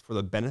was it's for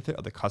the benefit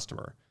of the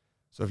customer.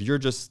 So if you're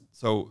just,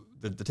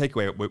 the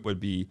takeaway would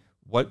be,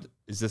 what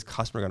is this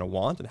customer going to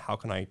want and how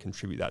can I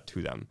contribute that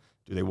to them?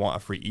 Do they want a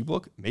free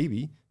ebook?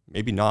 Maybe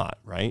not,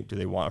 right? Do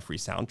they want a free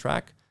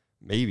soundtrack?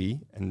 Maybe,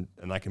 and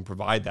I can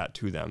provide that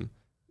to them.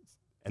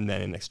 And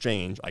then in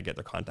exchange, I get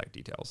their contact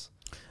details.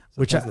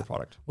 So the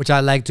product. Which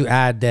I like to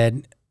add that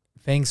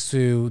thanks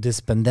to this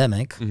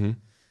pandemic,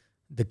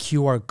 the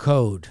QR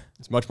code,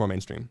 it's much more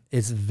mainstream.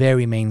 It's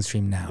very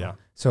mainstream now. Yeah.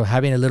 So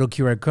having a little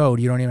QR code,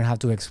 you don't even have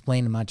to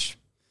explain much.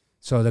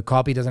 So the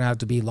copy doesn't have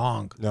to be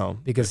long. No.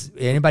 Because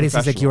anybody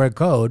sees a QR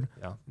code,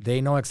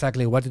 they know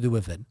exactly what to do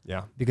with it.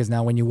 Yeah. Because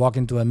now when you walk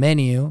into a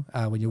menu,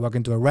 when you walk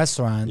into a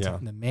restaurant,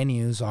 the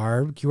menus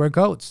are QR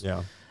codes.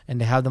 Yeah. And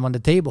they have them on the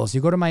tables.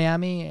 You go to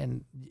Miami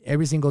and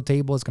every single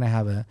table is going to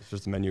have it's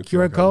just a menu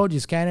QR code. You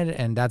scan it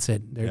and that's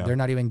it. They're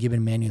not even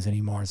giving menus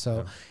anymore.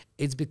 So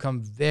it's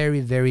become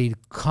very, very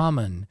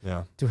common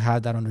to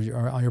have that on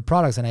your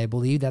products. And I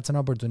believe that's an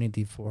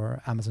opportunity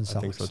for Amazon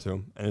sellers. I think so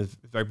too. And it's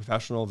very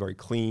professional, very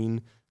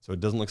clean. So it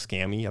doesn't look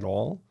scammy at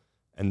all.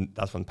 And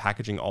that's when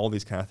packaging, all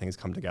these kind of things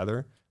come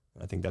together.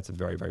 And I think that's a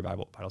very, very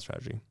vital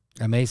strategy.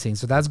 Amazing.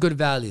 So that's good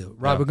value.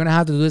 Rob, we're going to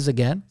have to do this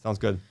again. Sounds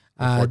good.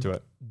 Look forward to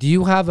it. Do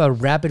you have a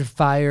rapid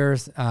fire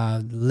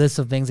list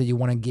of things that you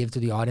want to give to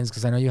the audience?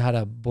 Because I know you had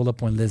a bullet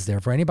point list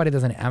there. For anybody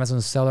that's an Amazon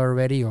seller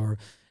already or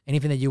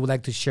anything that you would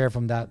like to share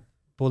from that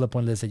bullet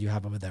point list that you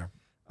have over there?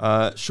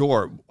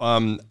 Sure.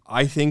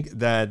 I think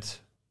that,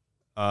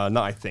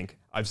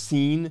 I've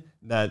seen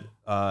that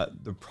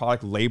the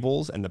product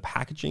labels and the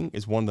packaging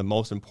is one of the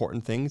most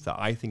important things that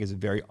I think is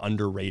very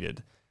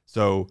underrated.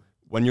 So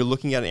when you're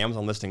looking at an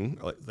Amazon listing,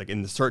 like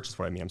in the search is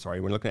what I mean,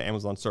 when you're looking at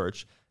Amazon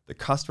search, the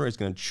customer is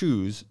going to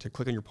choose to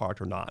click on your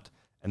product or not.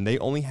 And they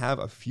only have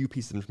a few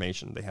pieces of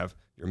information. They have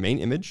your main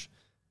image,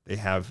 they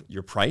have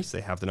your price,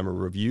 they have the number of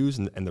reviews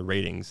and the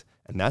ratings,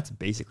 and that's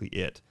basically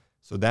it.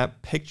 So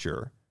that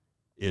picture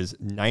is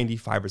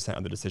 95%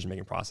 of the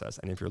decision-making process.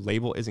 And if your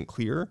label isn't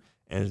clear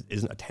and it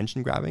isn't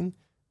attention grabbing,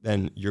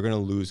 then you're going to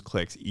lose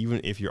clicks, even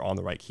if you're on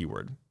the right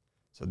keyword.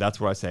 So that's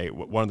what I say.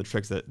 One of the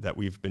tricks that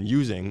we've been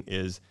using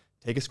is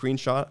take a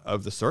screenshot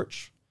of the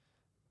search,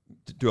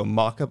 do a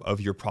mock-up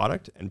of your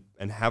product,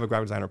 and have a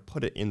graphic designer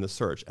put it in the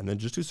search, and then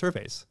just do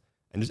surveys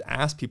and just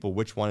ask people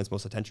which one is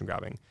most attention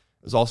grabbing.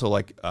 There's also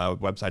like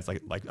websites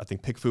like I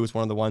think PickFu is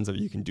one of the ones that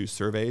you can do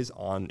surveys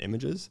on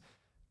images.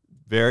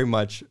 Very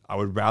much, I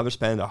would rather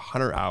spend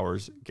 100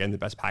 hours getting the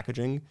best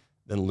packaging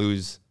than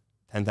lose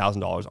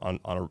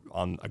 $10,000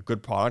 on a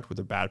good product with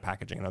a bad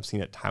packaging, and I've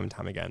seen it time and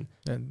time again.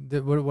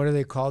 What do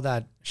they call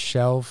that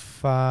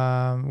shelf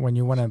when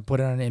you want to put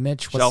it on an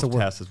image? What's shelf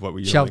test is what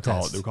we usually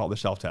call it. We call it the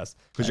shelf test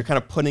because you're kind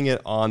of putting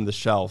it on the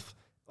shelf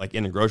like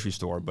in a grocery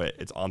store, but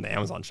it's on the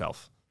Amazon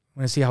shelf. I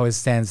want to see how it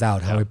stands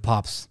out, how it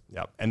pops.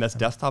 Yep, and that's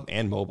desktop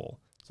and mobile.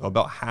 So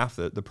about half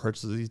the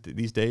purchases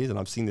these days, and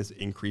I've seen this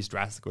increase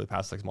drastically over the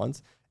past 6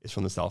 months, is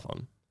from the cell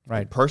phone.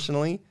 Right. And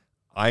personally,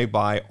 I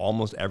buy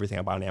almost everything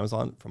I buy on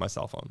Amazon from my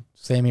cell phone.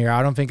 Same here.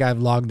 I don't think I've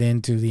logged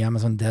into the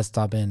Amazon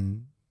desktop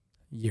in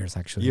years,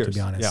 actually, to be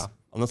honest. Yeah.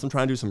 Unless I'm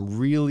trying to do some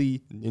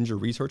really ninja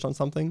research on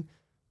something.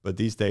 But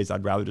these days,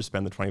 I'd rather just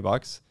spend the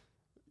 $20.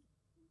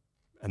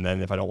 And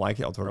then if I don't like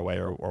it, I'll throw it away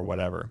or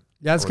whatever.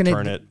 That's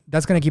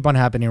gonna keep on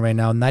happening right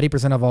now.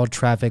 90% of all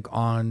traffic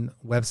on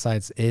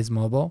websites is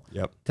mobile.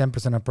 Yep.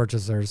 10% of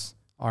purchasers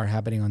are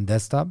happening on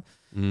desktop.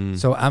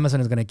 So Amazon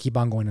is going to keep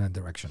on going in that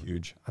direction.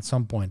 Huge. At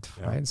some point,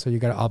 right? So you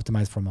got to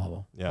optimize for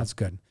mobile. Yeah. That's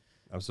good.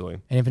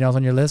 Absolutely. Anything else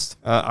on your list?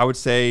 I would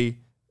say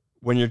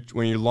when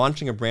you're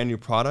launching a brand new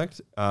product,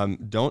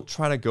 don't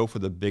try to go for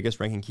the biggest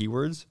ranking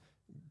keywords.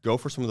 Go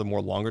for some of the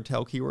more longer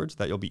tail keywords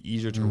that you'll be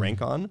easier to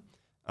rank on.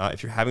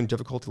 If you're having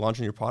difficulty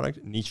launching your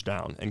product, niche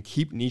down and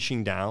keep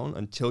niching down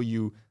until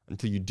you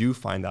do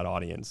find that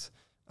audience.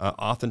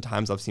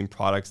 Oftentimes, I've seen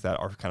products that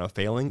are kind of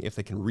failing if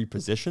they can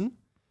reposition,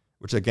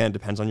 which again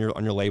depends on your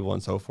label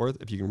and so forth.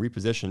 If you can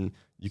reposition,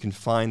 you can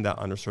find that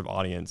underserved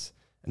audience.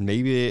 And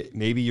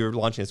maybe you're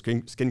launching a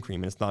skin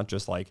cream, and it's not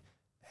just like,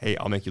 hey,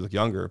 I'll make you look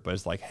younger, but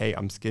it's like, hey,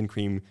 I'm skin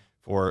cream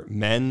for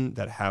men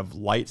that have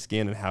light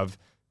skin and have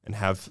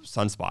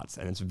sunspots,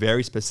 and it's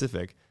very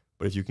specific.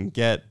 But if you can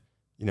get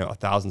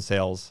 1,000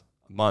 sales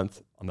a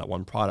month on that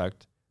one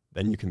product,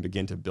 then you can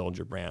begin to build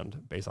your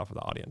brand based off of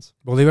the audience.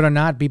 Believe it or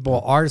not,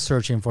 people are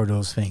searching for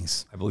those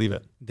things. I believe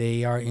it.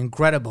 They are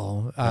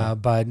incredible,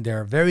 but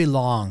they're very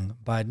long.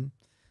 But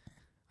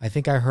I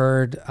think I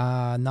heard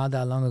not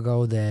that long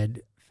ago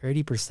that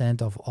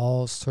 30% of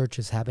all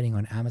searches happening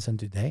on Amazon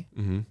today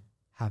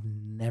have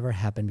never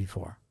happened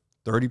before.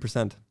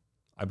 30%.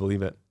 I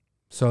believe it.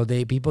 So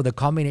the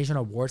combination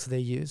of words that they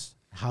use,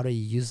 how they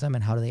use them,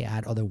 and how do they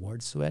add other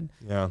words to it.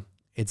 Yeah.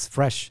 It's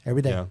fresh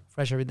every day.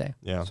 Fresh every day.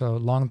 Yeah. So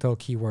long tail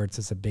keywords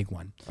is a big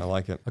one. I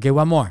like it. Okay,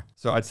 one more.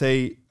 So I'd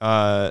say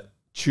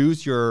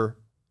choose your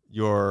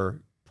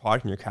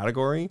product and your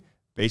category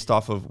based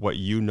off of what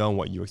you know and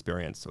what you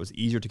experience. So it's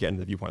easier to get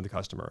into the viewpoint of the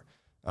customer.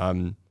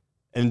 And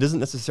it doesn't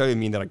necessarily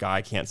mean that a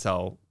guy can't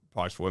sell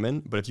products for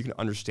women, but if you can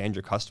understand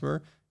your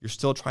customer, you're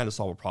still trying to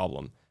solve a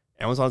problem.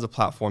 Amazon is a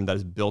platform that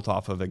is built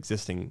off of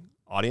existing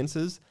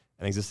audiences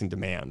and existing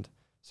demand.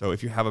 So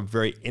if you have a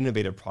very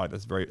innovative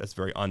product that's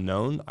very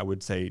unknown, I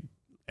would say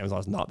Amazon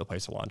is not the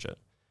place to launch it,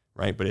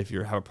 right? But if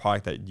you have a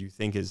product that you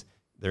think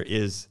there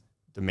is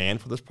demand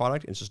for this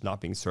product, and it's just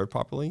not being served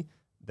properly,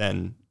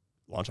 then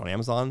launch on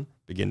Amazon,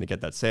 begin to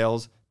get that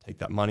sales, take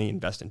that money,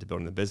 invest into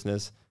building the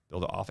business,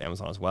 build it off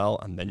Amazon as well,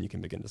 and then you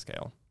can begin to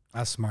scale.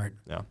 That's smart.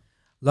 Yeah.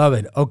 Love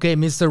it. Okay,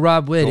 Mr.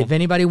 Rob Whitt, if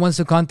anybody wants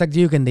to contact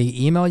you, can they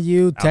email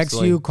you,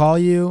 text you, call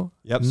you,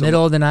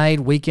 middle of the night,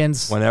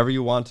 weekends? Whenever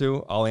you want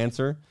to, I'll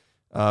answer.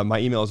 My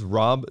email is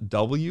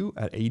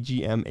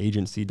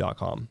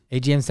robw@agmagency.com.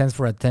 AGM stands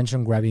for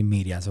Attention Grabbing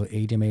Media, so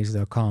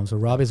agmagency.com. So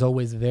Rob is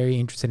always very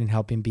interested in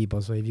helping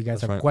people. So if you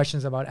guys have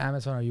questions about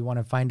Amazon or you want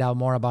to find out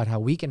more about how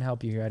we can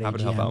help you here at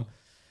AGM,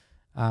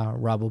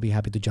 Rob will be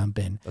happy to jump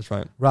in. That's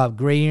right. Rob,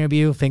 great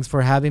interview. Thanks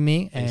for having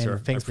me.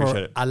 Thanks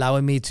for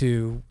allowing me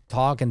to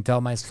talk and tell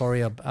my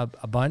story a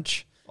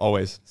bunch.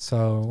 Always.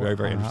 So it's very,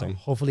 very interesting.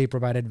 Hopefully it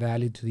provided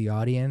value to the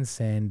audience,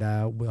 and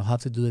we'll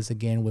have to do this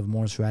again with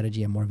more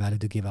strategy and more value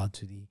to give out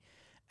to the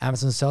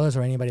Amazon sellers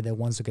or anybody that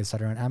wants to get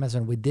started on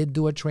Amazon. We did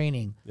do a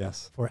training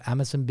for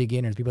Amazon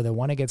beginners, people that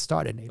want to get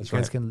started. You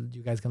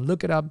guys can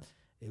look it up.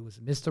 It was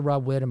Mr.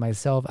 Rob Whitt and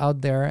myself out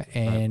there.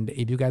 And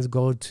if you guys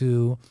go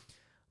to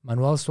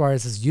Manuel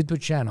Suarez's YouTube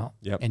channel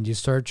and you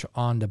search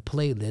on the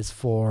playlist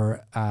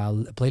for a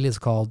playlist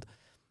called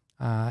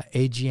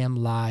AGM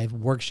Live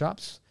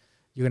Workshops,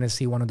 you're going to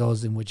see one of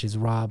those in which is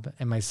Rob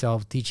and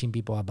myself teaching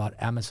people about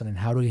Amazon and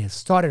how to get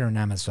started on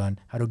Amazon,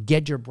 how to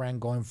get your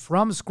brand going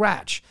from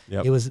scratch.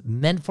 It was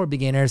meant for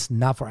beginners,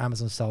 not for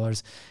Amazon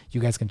sellers. You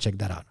guys can check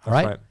that out. All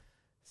right?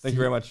 Thank you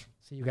very much.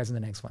 See you guys in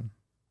the next one.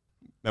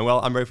 Manuel,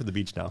 I'm ready for the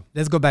beach now.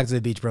 Let's go back to the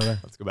beach, brother.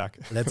 Let's go back.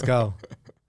 Let's go.